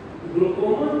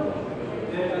glaucoma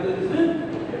and other is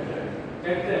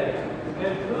cataract.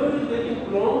 And third is they can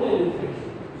prolong an infection.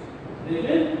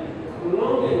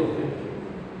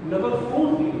 Number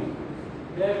 4 is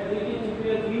that they can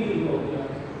impair healing of the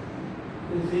eye,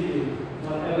 incisions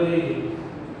or aberrations.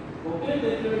 Okay,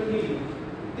 they prevent healing.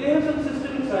 They have some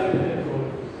systemic side effects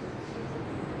also.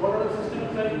 What are the systemic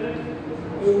side effects?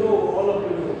 You know, all of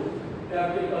you know.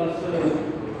 Peptic ulcer,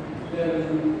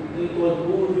 they cause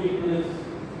bone weakness.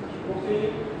 Okay,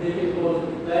 they can cause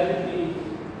diabetes.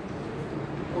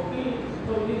 Okay,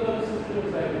 so these are the systemic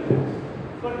side effects.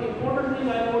 But important thing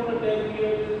I want to tell you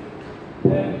here is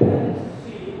that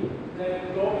see that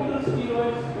topical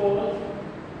steroids cause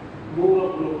more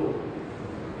of glaucoma.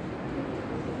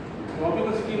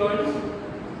 Topical steroids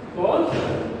cause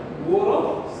more of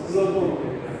glaucoma.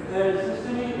 And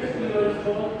systemic steroids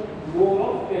cause more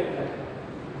of cataract.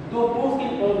 Though both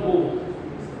can cause both.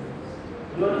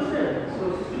 You understand? So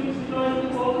systemic steroids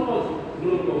can also cause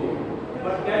glaucoma.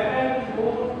 But cataract is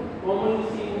more commonly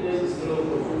seen than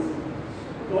glaucoma.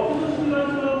 Topical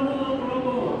steroids are more of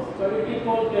glaucoma, but it can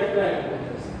cause cataract.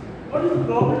 What is the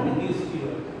problem with these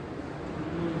steroids?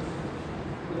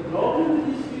 The problem with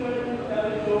these steroids is that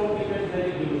they don't prevent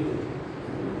very easily.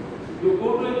 You go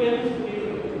to a chemist,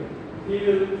 he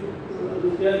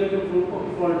will tell you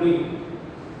for D.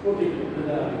 Put it in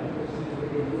the eye.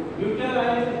 You tell I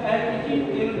am itching,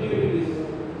 he will give you this.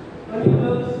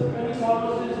 Any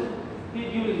pharmacist, he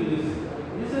gives you this.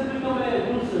 This has become a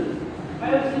nuisance. I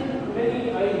have seen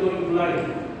many eyes going blind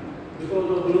because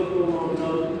of glaucoma,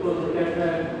 because of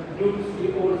cataract, due to the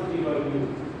over-steroid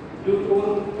use, due to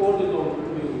over-the-counter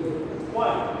use.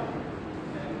 Why?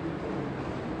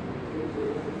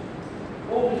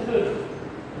 Oh, Mr.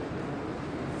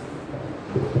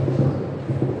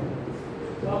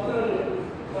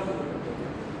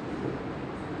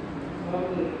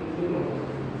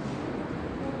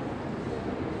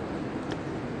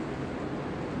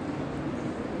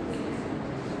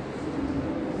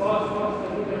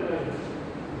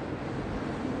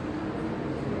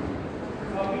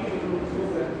 copy you to go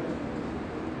back.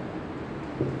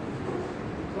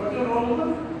 What's your roll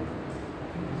number?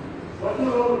 What's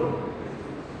your roll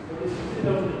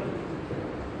number?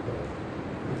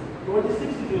 26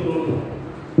 is your roll number.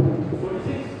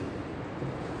 26?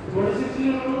 26 is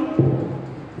your roll number?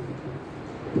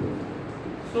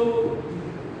 So,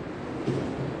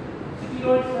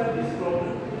 steroids have this problem.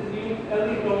 It is giving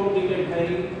early time they get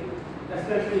high,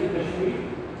 especially in Kashmir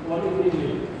or in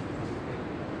India.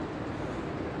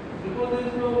 Because there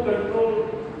is no control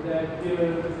that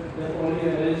only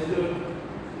a registered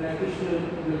practitioner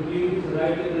will give the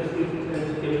right prescription and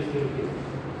the chemist will give.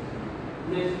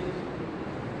 Next.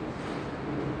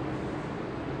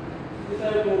 This I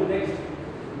go next.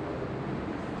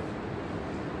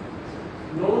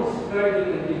 Non-steroidal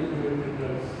anti-inflammatory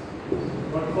drugs.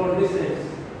 What for this is?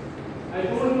 I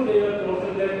told you they are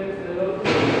prostaglandins and also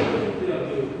they are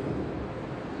given.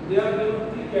 They are given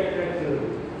 3 cataracts.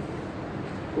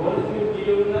 One is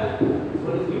given ocular,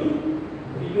 one is given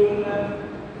ocular,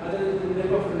 other is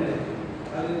nephrophenol,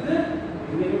 other is the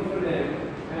nephrophenol,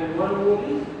 and one more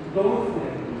is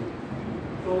domophenol.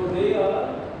 So they are,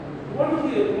 what is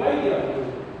the, why they are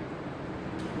given?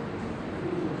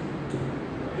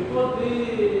 Because they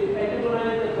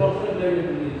antagonize the prostaglandin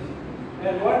release.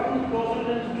 And what do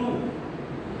prostaglandins do?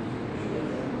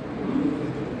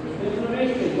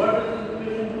 Inflammation. What does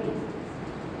inflammation do?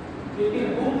 It can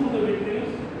go through the vitreous.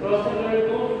 Prostaglandin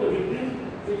goes to the vitreous.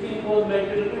 It can cause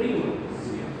macular edema.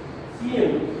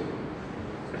 CM.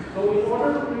 So in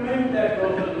order to prevent that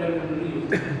prostaglandin release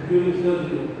during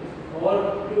surgery or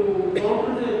to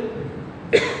counter the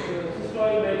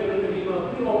cystoid macular edema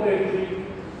pre-operatively,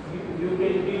 you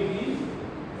can give these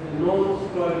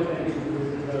non-steroidal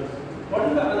anti-inflammatory drugs. What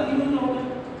is the other use of them?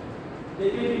 They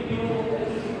can be given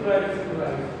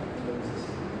anti-cyclic.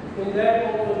 In that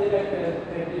also they act as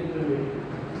anti-inflammatory.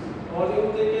 Or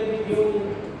even they can be given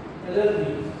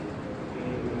allergies.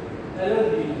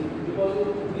 Because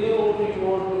they also you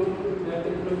want to that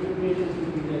inflammation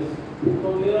should be less. So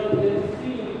there are 3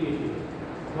 indications.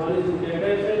 One is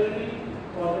anti-surgery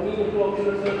or any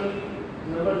ocular surgery.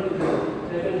 Number 2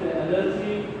 second the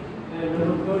allergy, and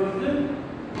number 3 is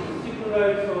the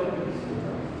steroids or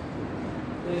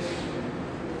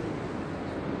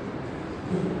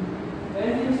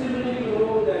anti-histaminic, you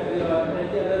know that they are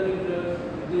anti-allergic drugs.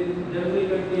 They generally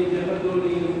contain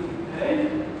gemcitabine and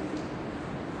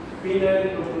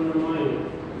phenylephrine,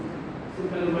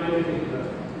 simple mimetic drug.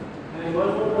 And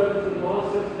one more drug is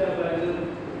non-stress stabilizer,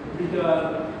 which are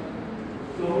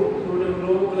sodium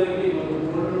bromoglycate or the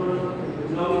golden one.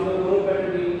 Now is the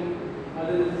norepinephrine,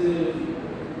 other is the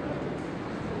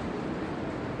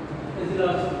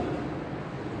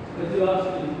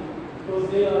azilastine. So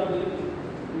they are the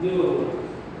newer ones.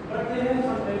 But they have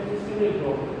some anti-histaminic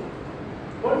problem.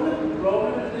 What is the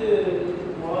problem with the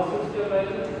muscle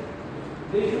stabilizer?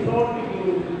 They should not be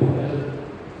given with the allergy.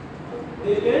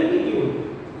 They can be given,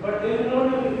 but they will not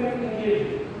have effect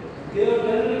immediately. They are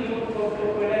generally given for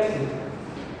prophylaxis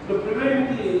to prevent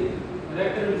the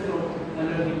recurrence of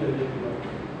allergic conjunctiva.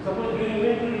 Suppose during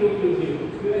winter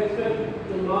you expect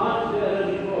to march the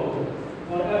allergy problem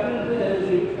or appear the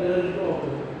allergy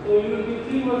problem. So you will give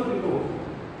 3 months before.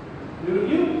 You will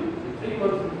give 3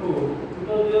 months before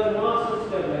because they are not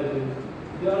stabilizing.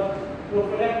 They are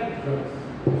prophylactic drugs.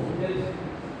 Yes.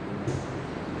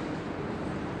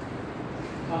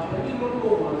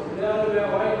 Anti-glaucomas. There are a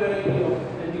wide variety of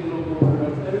anti-glaucoma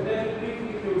drugs. I will tell you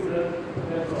briefly few drugs.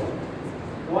 That's all.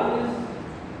 One is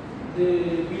the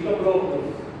beta blockers.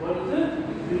 One is the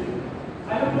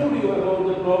I have told you about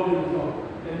the problems of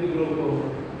anti-glaucoma.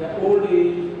 The old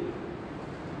age,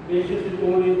 patients with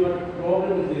old age, what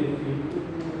problem is they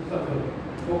suffer.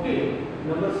 Okay.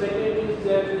 Number 2 is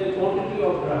that the quantity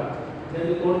of drug, then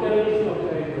the contamination of the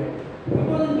eye drug.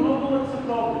 Because in glaucoma it's a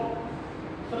problem.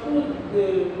 Suppose the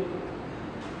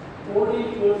old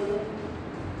age person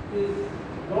is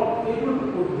not able to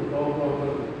put the drug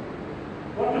properly.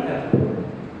 What will happen?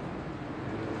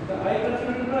 The eye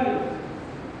pressure will rise.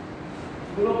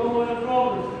 Glaucoma will have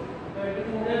problems, and in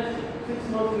the next 6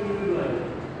 months we will be blind.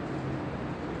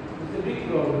 It's a big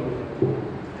problem.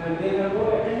 And they have no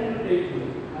attention to take to it.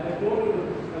 I have told you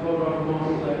about Dr.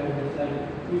 Mohammed and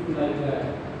people like that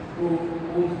who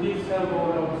speaks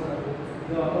about outside.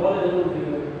 They are all alone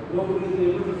here. Nobody is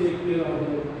able to take care of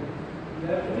them.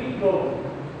 That's a big problem.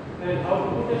 And how to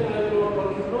put an eye drop what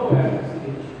you know at this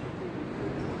stage.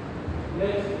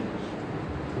 Next.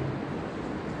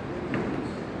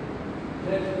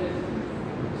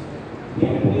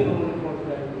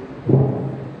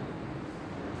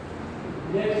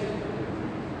 Next.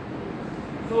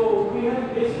 So we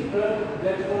have basic drug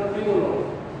that's called Timolol.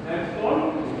 That's called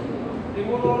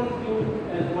timolol is given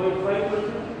as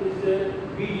 0.5% is the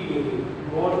BD,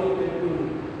 morning and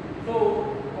evening. So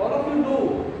all of you know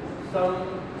some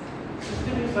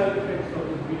systemic side effects of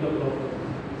this beta blocker.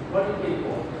 What it can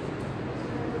cause?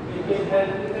 It can have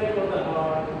effect on the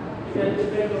heart, it can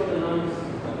effect on the lungs,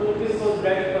 so it can cause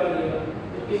bradycardia,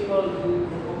 it can cause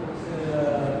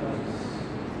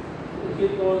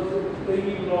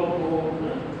baby block, it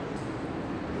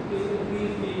can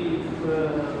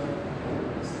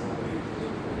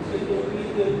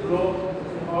increase the block,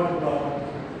 heart block.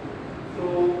 So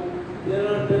there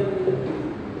are then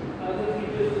other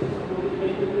features which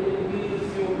can increase the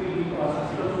COPD,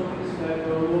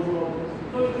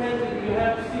 so you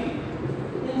have to see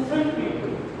in such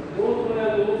people, those who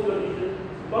have those conditions,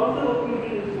 punctal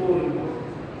occlusion is more important.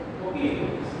 Okay,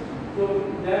 so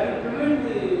that will prevent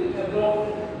the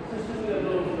absorption, systemic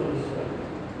absorption of the stuff.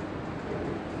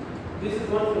 This is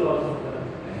one philosophy.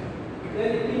 Then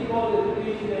it is called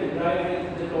irritation and dryness,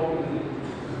 the topic,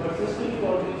 but systemic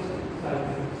causes side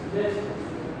effects. Yes.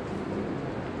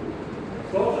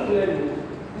 Social glanding.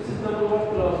 This is number one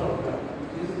philosophy.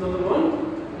 This is number one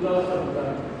philosophy.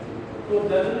 So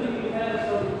generally we have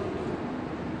some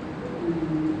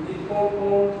it's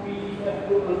called PDF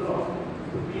alpha.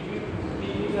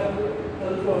 PDF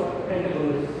alpha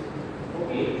antagonists.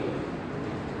 Okay.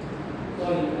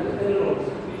 Sorry, analogs.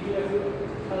 PDF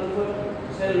alpha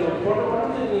analogs. What are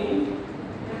the names?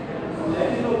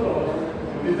 Latinocross,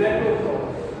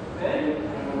 Vimetocross, and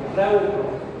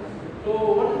Bravocross. So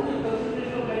what is the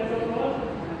concentration of Latinocross?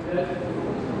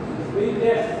 Very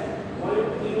less,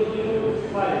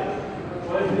 0.005.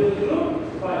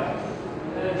 0.005.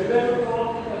 And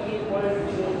Vimetocross is again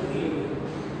 0.03.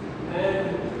 And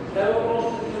Bravocross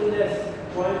is less,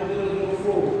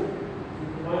 0.004.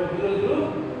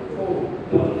 0.004.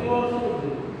 W also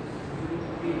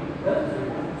 0.003.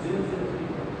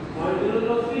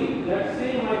 That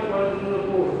same like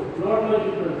 0.04. Not much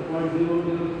difference.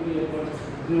 0.003 and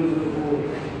 0.004.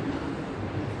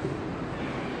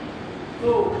 So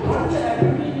what is the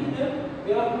advantage is that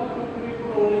they are not to be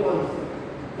put only once.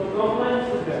 So compliance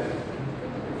is better.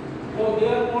 So they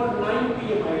are called 9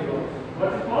 p.m. eye drops.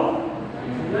 What is called?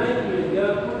 9 p.m. They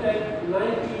are put at 9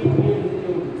 p.m. in the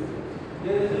evening.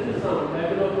 There is little sound. I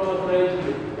will not cross 9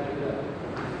 p.m. like that.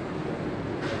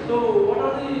 So what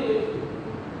are the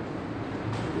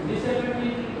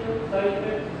disadvantages and side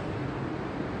effects?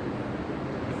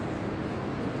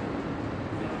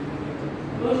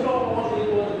 First of all, it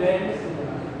was redness in the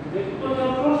eye. Because they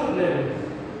are social glands.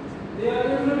 They are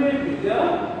inflammatory. They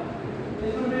are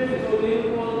inflammatory. So they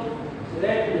will cause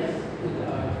redness in the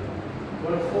eye.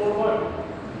 What is called what?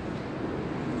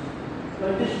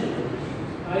 Condition.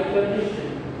 Eye condition.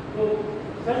 So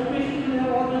such patients will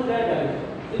have always red eyes.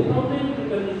 It's not linked to the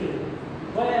condition.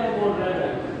 Why I have got red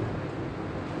eyes?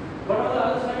 What are the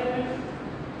other side effects?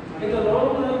 In the long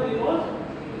run, they was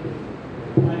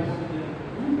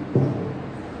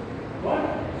what?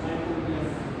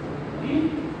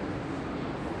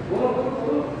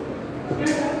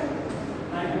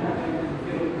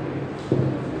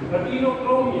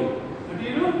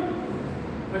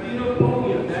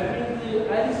 Patinochromia. That means the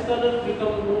iris color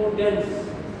becomes more dense,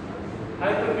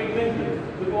 hyperpigmented,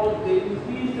 because they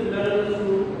increase the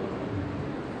melanin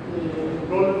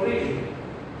proliferation.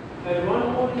 And one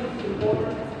more is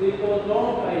important, they cause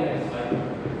long eyelash.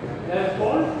 That's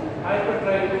called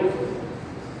hypertrichosis.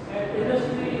 And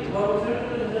industry,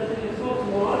 pharmaceutical industry is so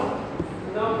smart,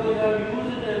 now they have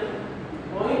used it as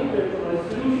ointment or a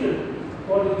solution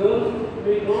for the girls to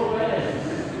make long eyelashes.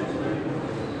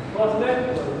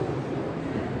 Cosmetic.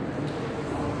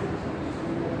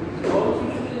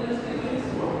 Pharmaceutical industry is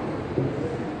smart.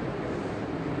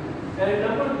 And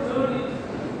number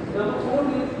four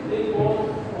is they cause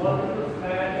orbital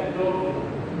fat absorption.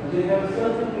 They have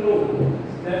certain glow.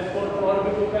 That's called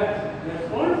orbitopathy. That's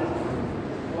called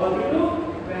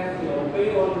orbitopathy or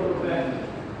periorbital.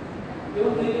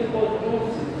 Even they can cause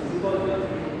ptosis because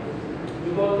the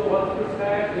orbital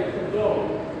fat gets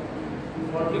absorbed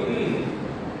or decreased.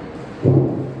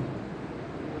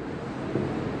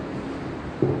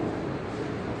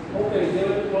 Okay, they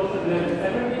will cross the gland. I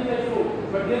don't think that's true.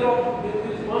 But there is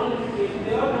one indication,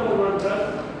 they are number one drug,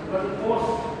 but the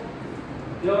cost,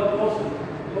 they are costly.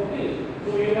 Okay, so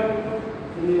you have to put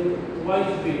in a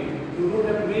wise way. You don't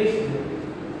have to waste it.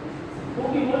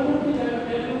 Okay, one more thing I will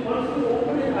tell you, once you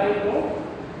open an eye drop,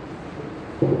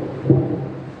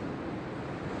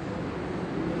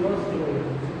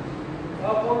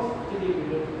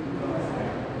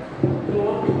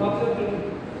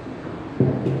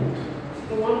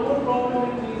 so one more problem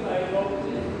with these eye drops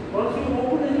is, once you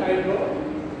open an eye drop,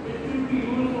 it should be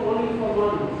used only for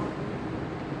one.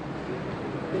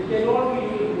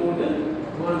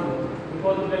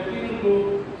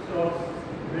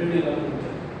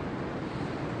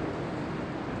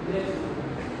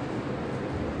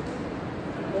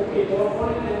 Okay,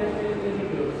 corresponding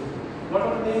inhibitors. What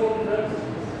are the name of the drugs?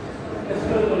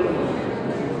 Esketamine.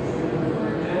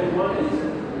 And one is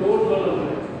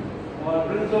dorzolamide or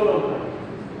brinzolamide.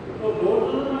 So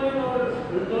dorzolamide or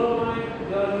brinzolamide,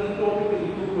 they are used topically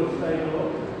 2%, I know.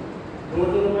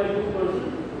 Dorzolamide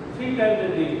 2%, 3 times a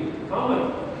day. How much?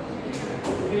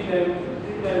 3 times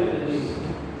a day.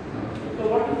 So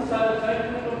what is the side effect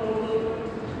of dorzolamide?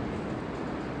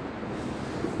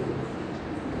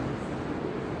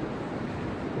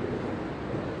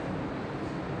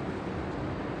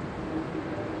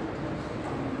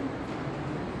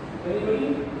 Anybody?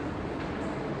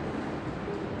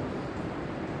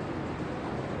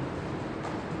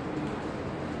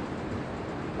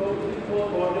 So it is called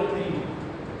border edema.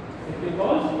 It can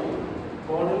cause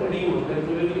border edema. That is a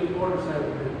very important side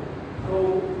effect. So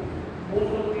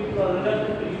most of the people are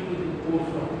reluctant to use it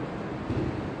post-op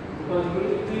because it will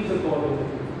increase the border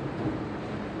edema.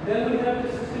 Then we have the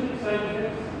systemic side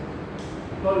effects.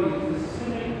 Sorry, the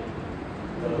systemic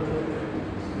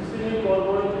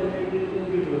hormone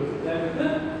inhibitors. That is the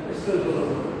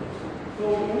esketamine. So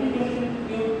immediately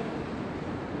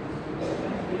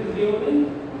it is given in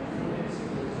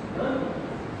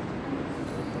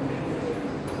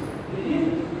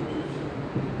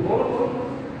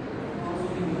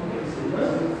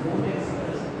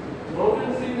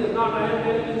mountain sickness. Not I am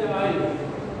telling you that I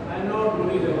am not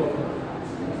worried about that.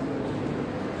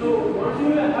 So once you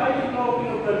have high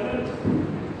ocular pressure,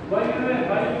 why you have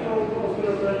high ocular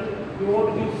pressure? You want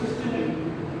to give systemic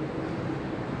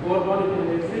hormone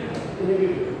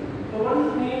inhibitor. So what is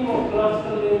the name of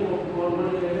classical name of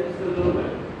hormone inhibitor?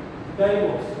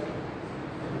 Dimox.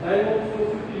 Dimox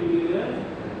 250 milligram.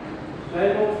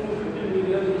 Dimox 250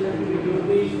 milligram is actually given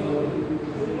base power.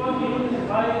 So it was given in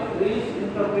high base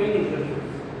intracranial pressure.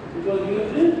 It was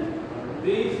used in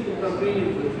base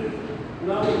intracranial pressure.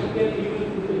 Now you can use it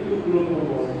with the two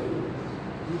glucose.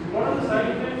 What are the side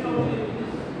effects of this?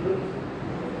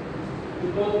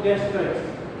 Because gastritis.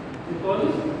 Because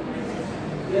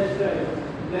gastritis.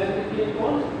 Then it can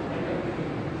cause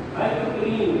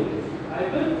hyperkalemia.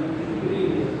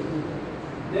 Hyperkalemia.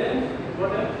 Then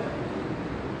what else?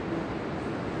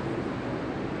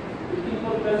 It can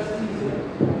cause paresthesia.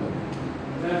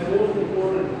 That's most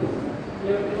important. You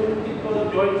have to think cause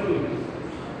joint pains.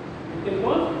 It can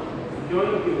cause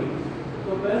joint pains. So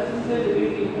paresthesia is a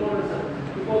very important sign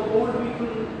because old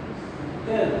people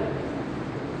tell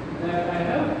that I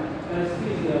have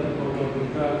anesthesia because of the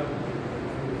drug.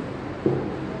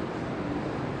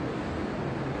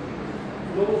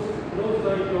 Those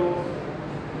like of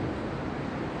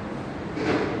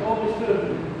Mr.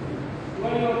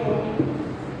 Why you are talking?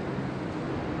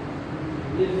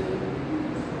 Yes.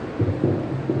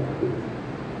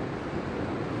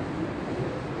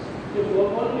 So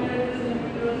hormone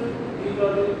inhibitors, these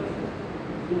are the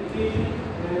indication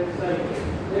and side effects.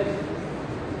 Next.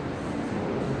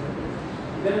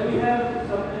 Then we have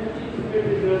some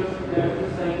anti-inflammatory drugs that is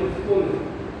cyclosporin.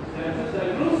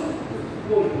 Cyclosporin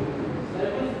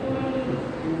is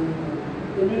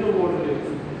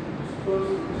immunomodulator. So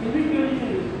indication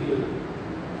is clear.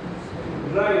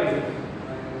 Dry eyes.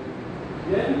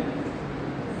 Then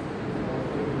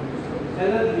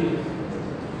allergies.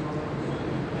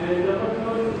 And number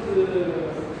 2 is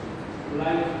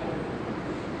like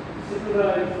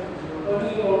psoriasis,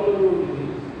 early autoimmune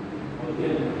disease.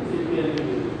 Okay,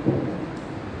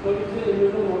 so it's an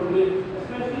immunomodulator,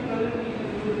 especially currently it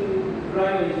is used in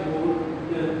dry eyes more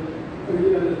than any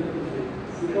other condition.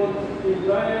 Because in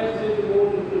dry eyes there is more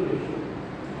inflammation.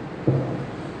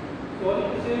 Sorry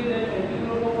to say that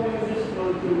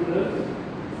anti-inflammatory drugs,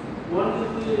 one is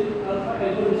the alpha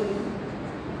agonist,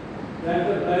 that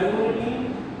is brimonidine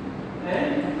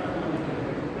and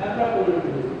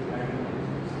apraconazole.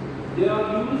 They are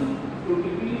used to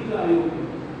decrease the IOP.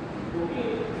 Okay,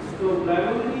 so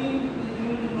brimonidine is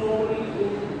used normally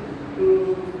to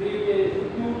create a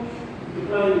huge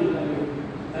decline in the IOP.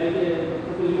 Like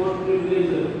suppose you want to do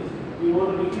laser, you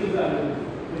want to decrease the IOP,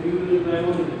 so you use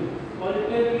brimonidine. Or it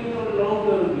can be used on a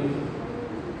long-term basis.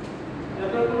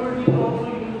 Apraconazole is also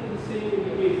used in the same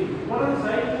indication. What are the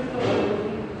side effects of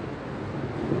brimonidine?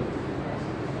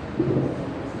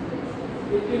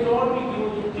 It cannot be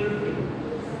given in children.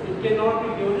 It cannot be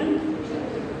given.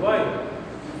 Why?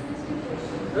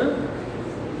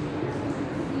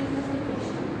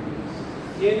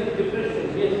 CNS depression.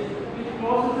 Yes. It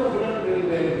causes the blood very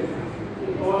badly.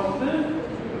 It causes the,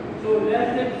 so less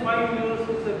than 5 years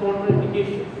it's a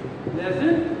contraindication. Less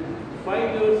than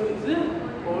 5 years it's a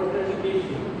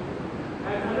contraindication.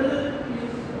 And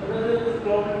another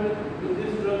problem with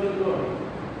this drug is what?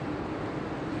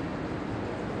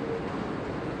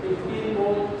 It can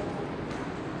cause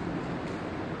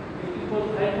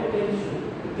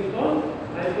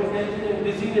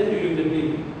dizziness during the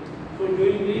day. So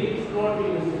during the day it should not be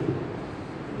necessary.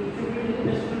 It should be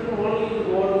necessary only in the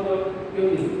morning or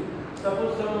evening.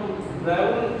 Suppose some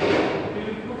driver will put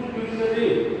it during the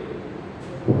day.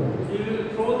 He will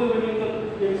throw the vehicle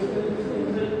in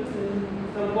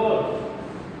some ball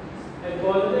and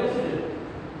cause an accident.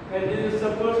 And there is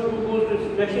some person who goes to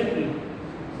machinery.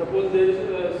 Suppose there is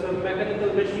some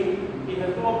mechanical machine he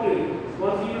has to operate.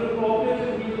 Once he will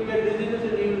operate, he will get dizziness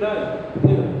and he will die.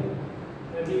 Yeah.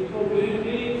 And he so during the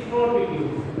day it should not be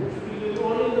used. It should be used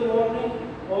only in the morning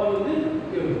or in the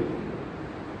evening.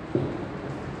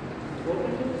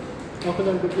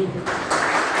 Ocular lubricant.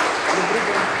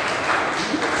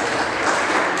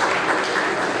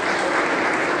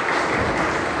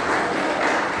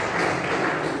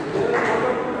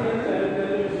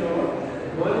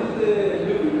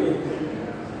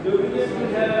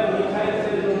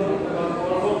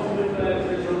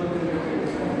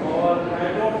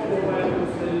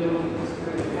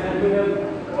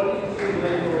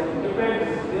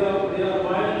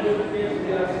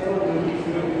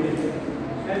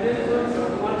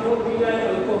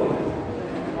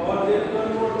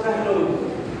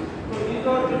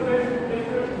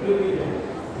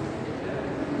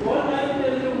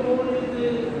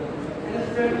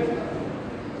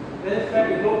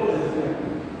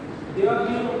 They are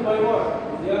given by what?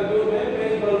 They are given by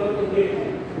phase bulb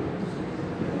injection.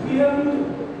 We have to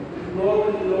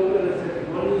normal local anesthetic.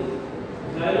 One is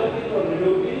xylocaine or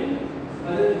lidocaine,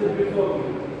 other is the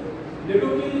bupropion.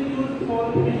 Lidocaine is used for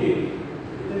immediate.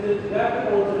 It is a rapid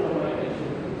onset of action.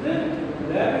 Then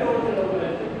rapid onset of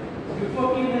action.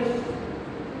 Bupropion has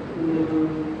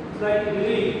slightly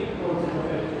delayed onset of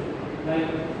action, like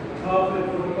half and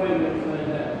 45 minutes like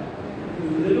that.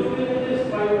 Lidocaine is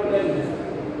 5 or 10 minutes.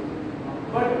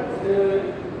 But the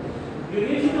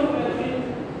duration of action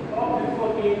of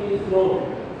bupropion is long.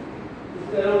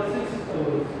 It's around 6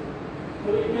 hours. So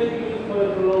it may be used for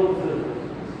a prolonged surgery.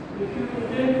 If you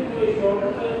intend to do a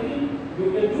shorter surgery, you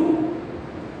can do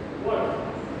what?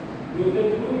 You can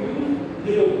use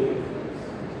lidocaine.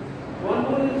 One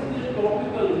more is the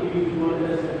topical we use one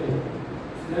anesthetic.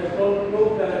 That's called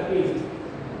proparacaine.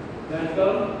 That's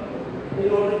called in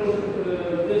order to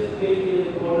this stage in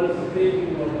orders,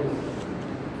 staging orders.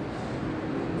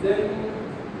 Then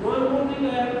one more thing I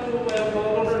have to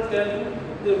forgot to tell you,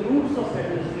 the routes of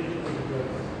administration of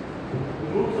drugs. The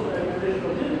routes of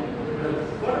administration of the drugs.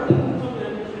 What are the routes of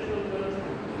administration of drugs?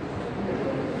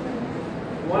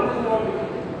 One is what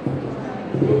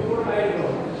you put eye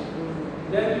drops.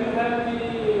 Then you have the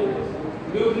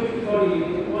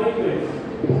ointments.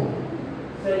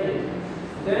 Second.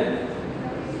 Then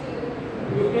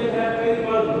you can have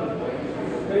peribarbital.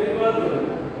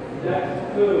 That's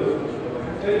third.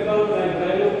 Peribarbital like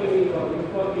xylocaine or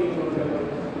bupropion or whatever.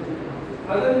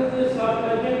 Other is the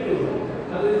subconjunctive.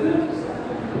 Other is the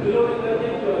below the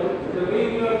conjunctive. The way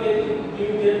you are giving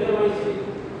gentamicin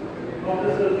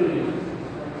after surgery.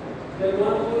 Then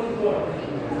one more is what?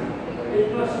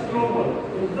 Intrastromal.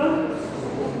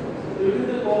 This is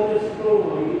the common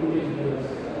stroma in these drugs,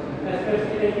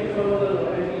 especially antifungal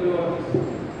or antibiotics.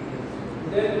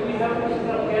 Then we have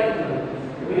intracameral.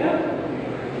 We have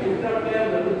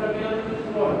intracameral. Intracameral is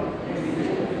what?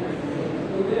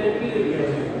 In the anterior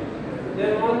cavity.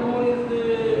 Then one more is the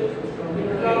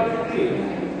intraarterial.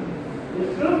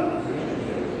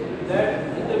 That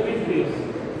is the midface.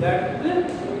 That is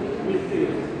the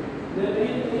midface. Then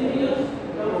anything else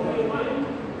come to your mind?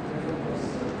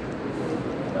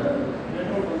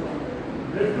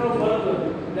 Retrobulbar.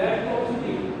 That also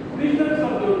the business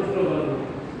of the retrobulbar.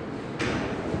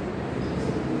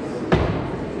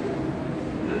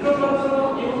 Retrobulbar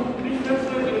of given business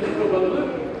of the retrobulbar.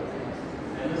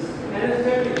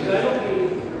 Anesthetic,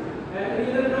 xylocaine, and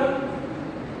either drug.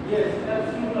 Yes,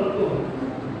 absolute alcohol.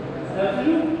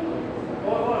 Absolute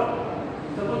or what?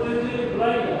 Suppose there is a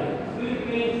blind eye, very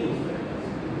painful.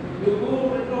 You go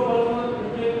retrobulbar to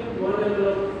take 1 ml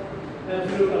of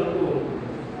absolute alcohol.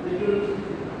 It will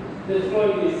destroy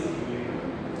this.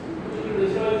 It will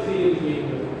destroy CLG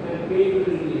and pain will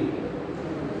relieve.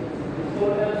 So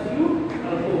absolute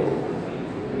alcohol.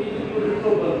 It will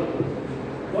retrobulbar.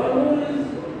 One more is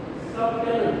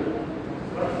subcanal.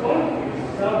 What's called?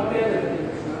 Subcanal.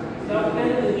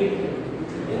 Subcanal injection.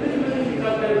 In which position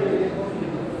subcanal injection?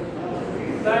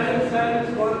 Silence,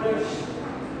 contact.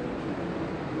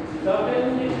 Subcanal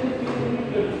injection is used in which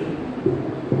position?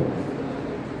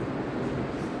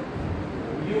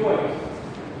 Uvites,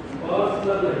 or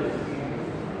sluggites,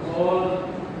 or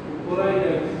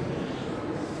choroidites.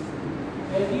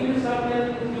 Anterior subcanal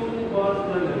is used in or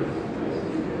sluggites.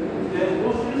 And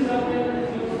posterior subcanal is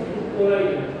used in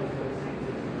choroidites.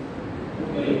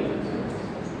 Okay?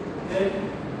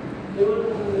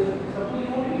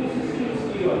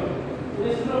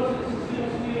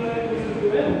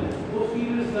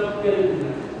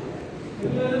 calendular.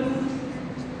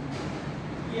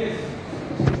 Yes.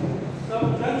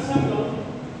 Some drugs are known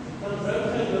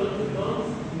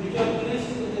which are placed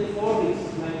in the bodies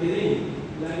like a ring,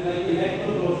 like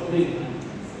electropulse ring.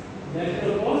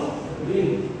 Electropulse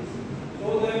ring.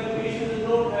 So that the patient does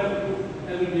not have to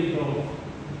everyday dose.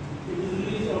 It is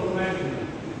released automatically.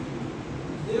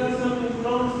 There are some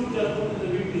implants which are put in the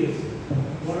vitreous.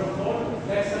 What are called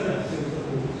dexamethasone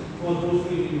suppose for those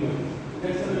PDUI.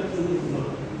 Dexamethasone is not.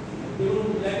 Even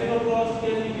electropulse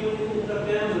can be given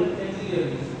intracameral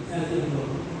axillary as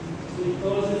implant, which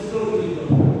causes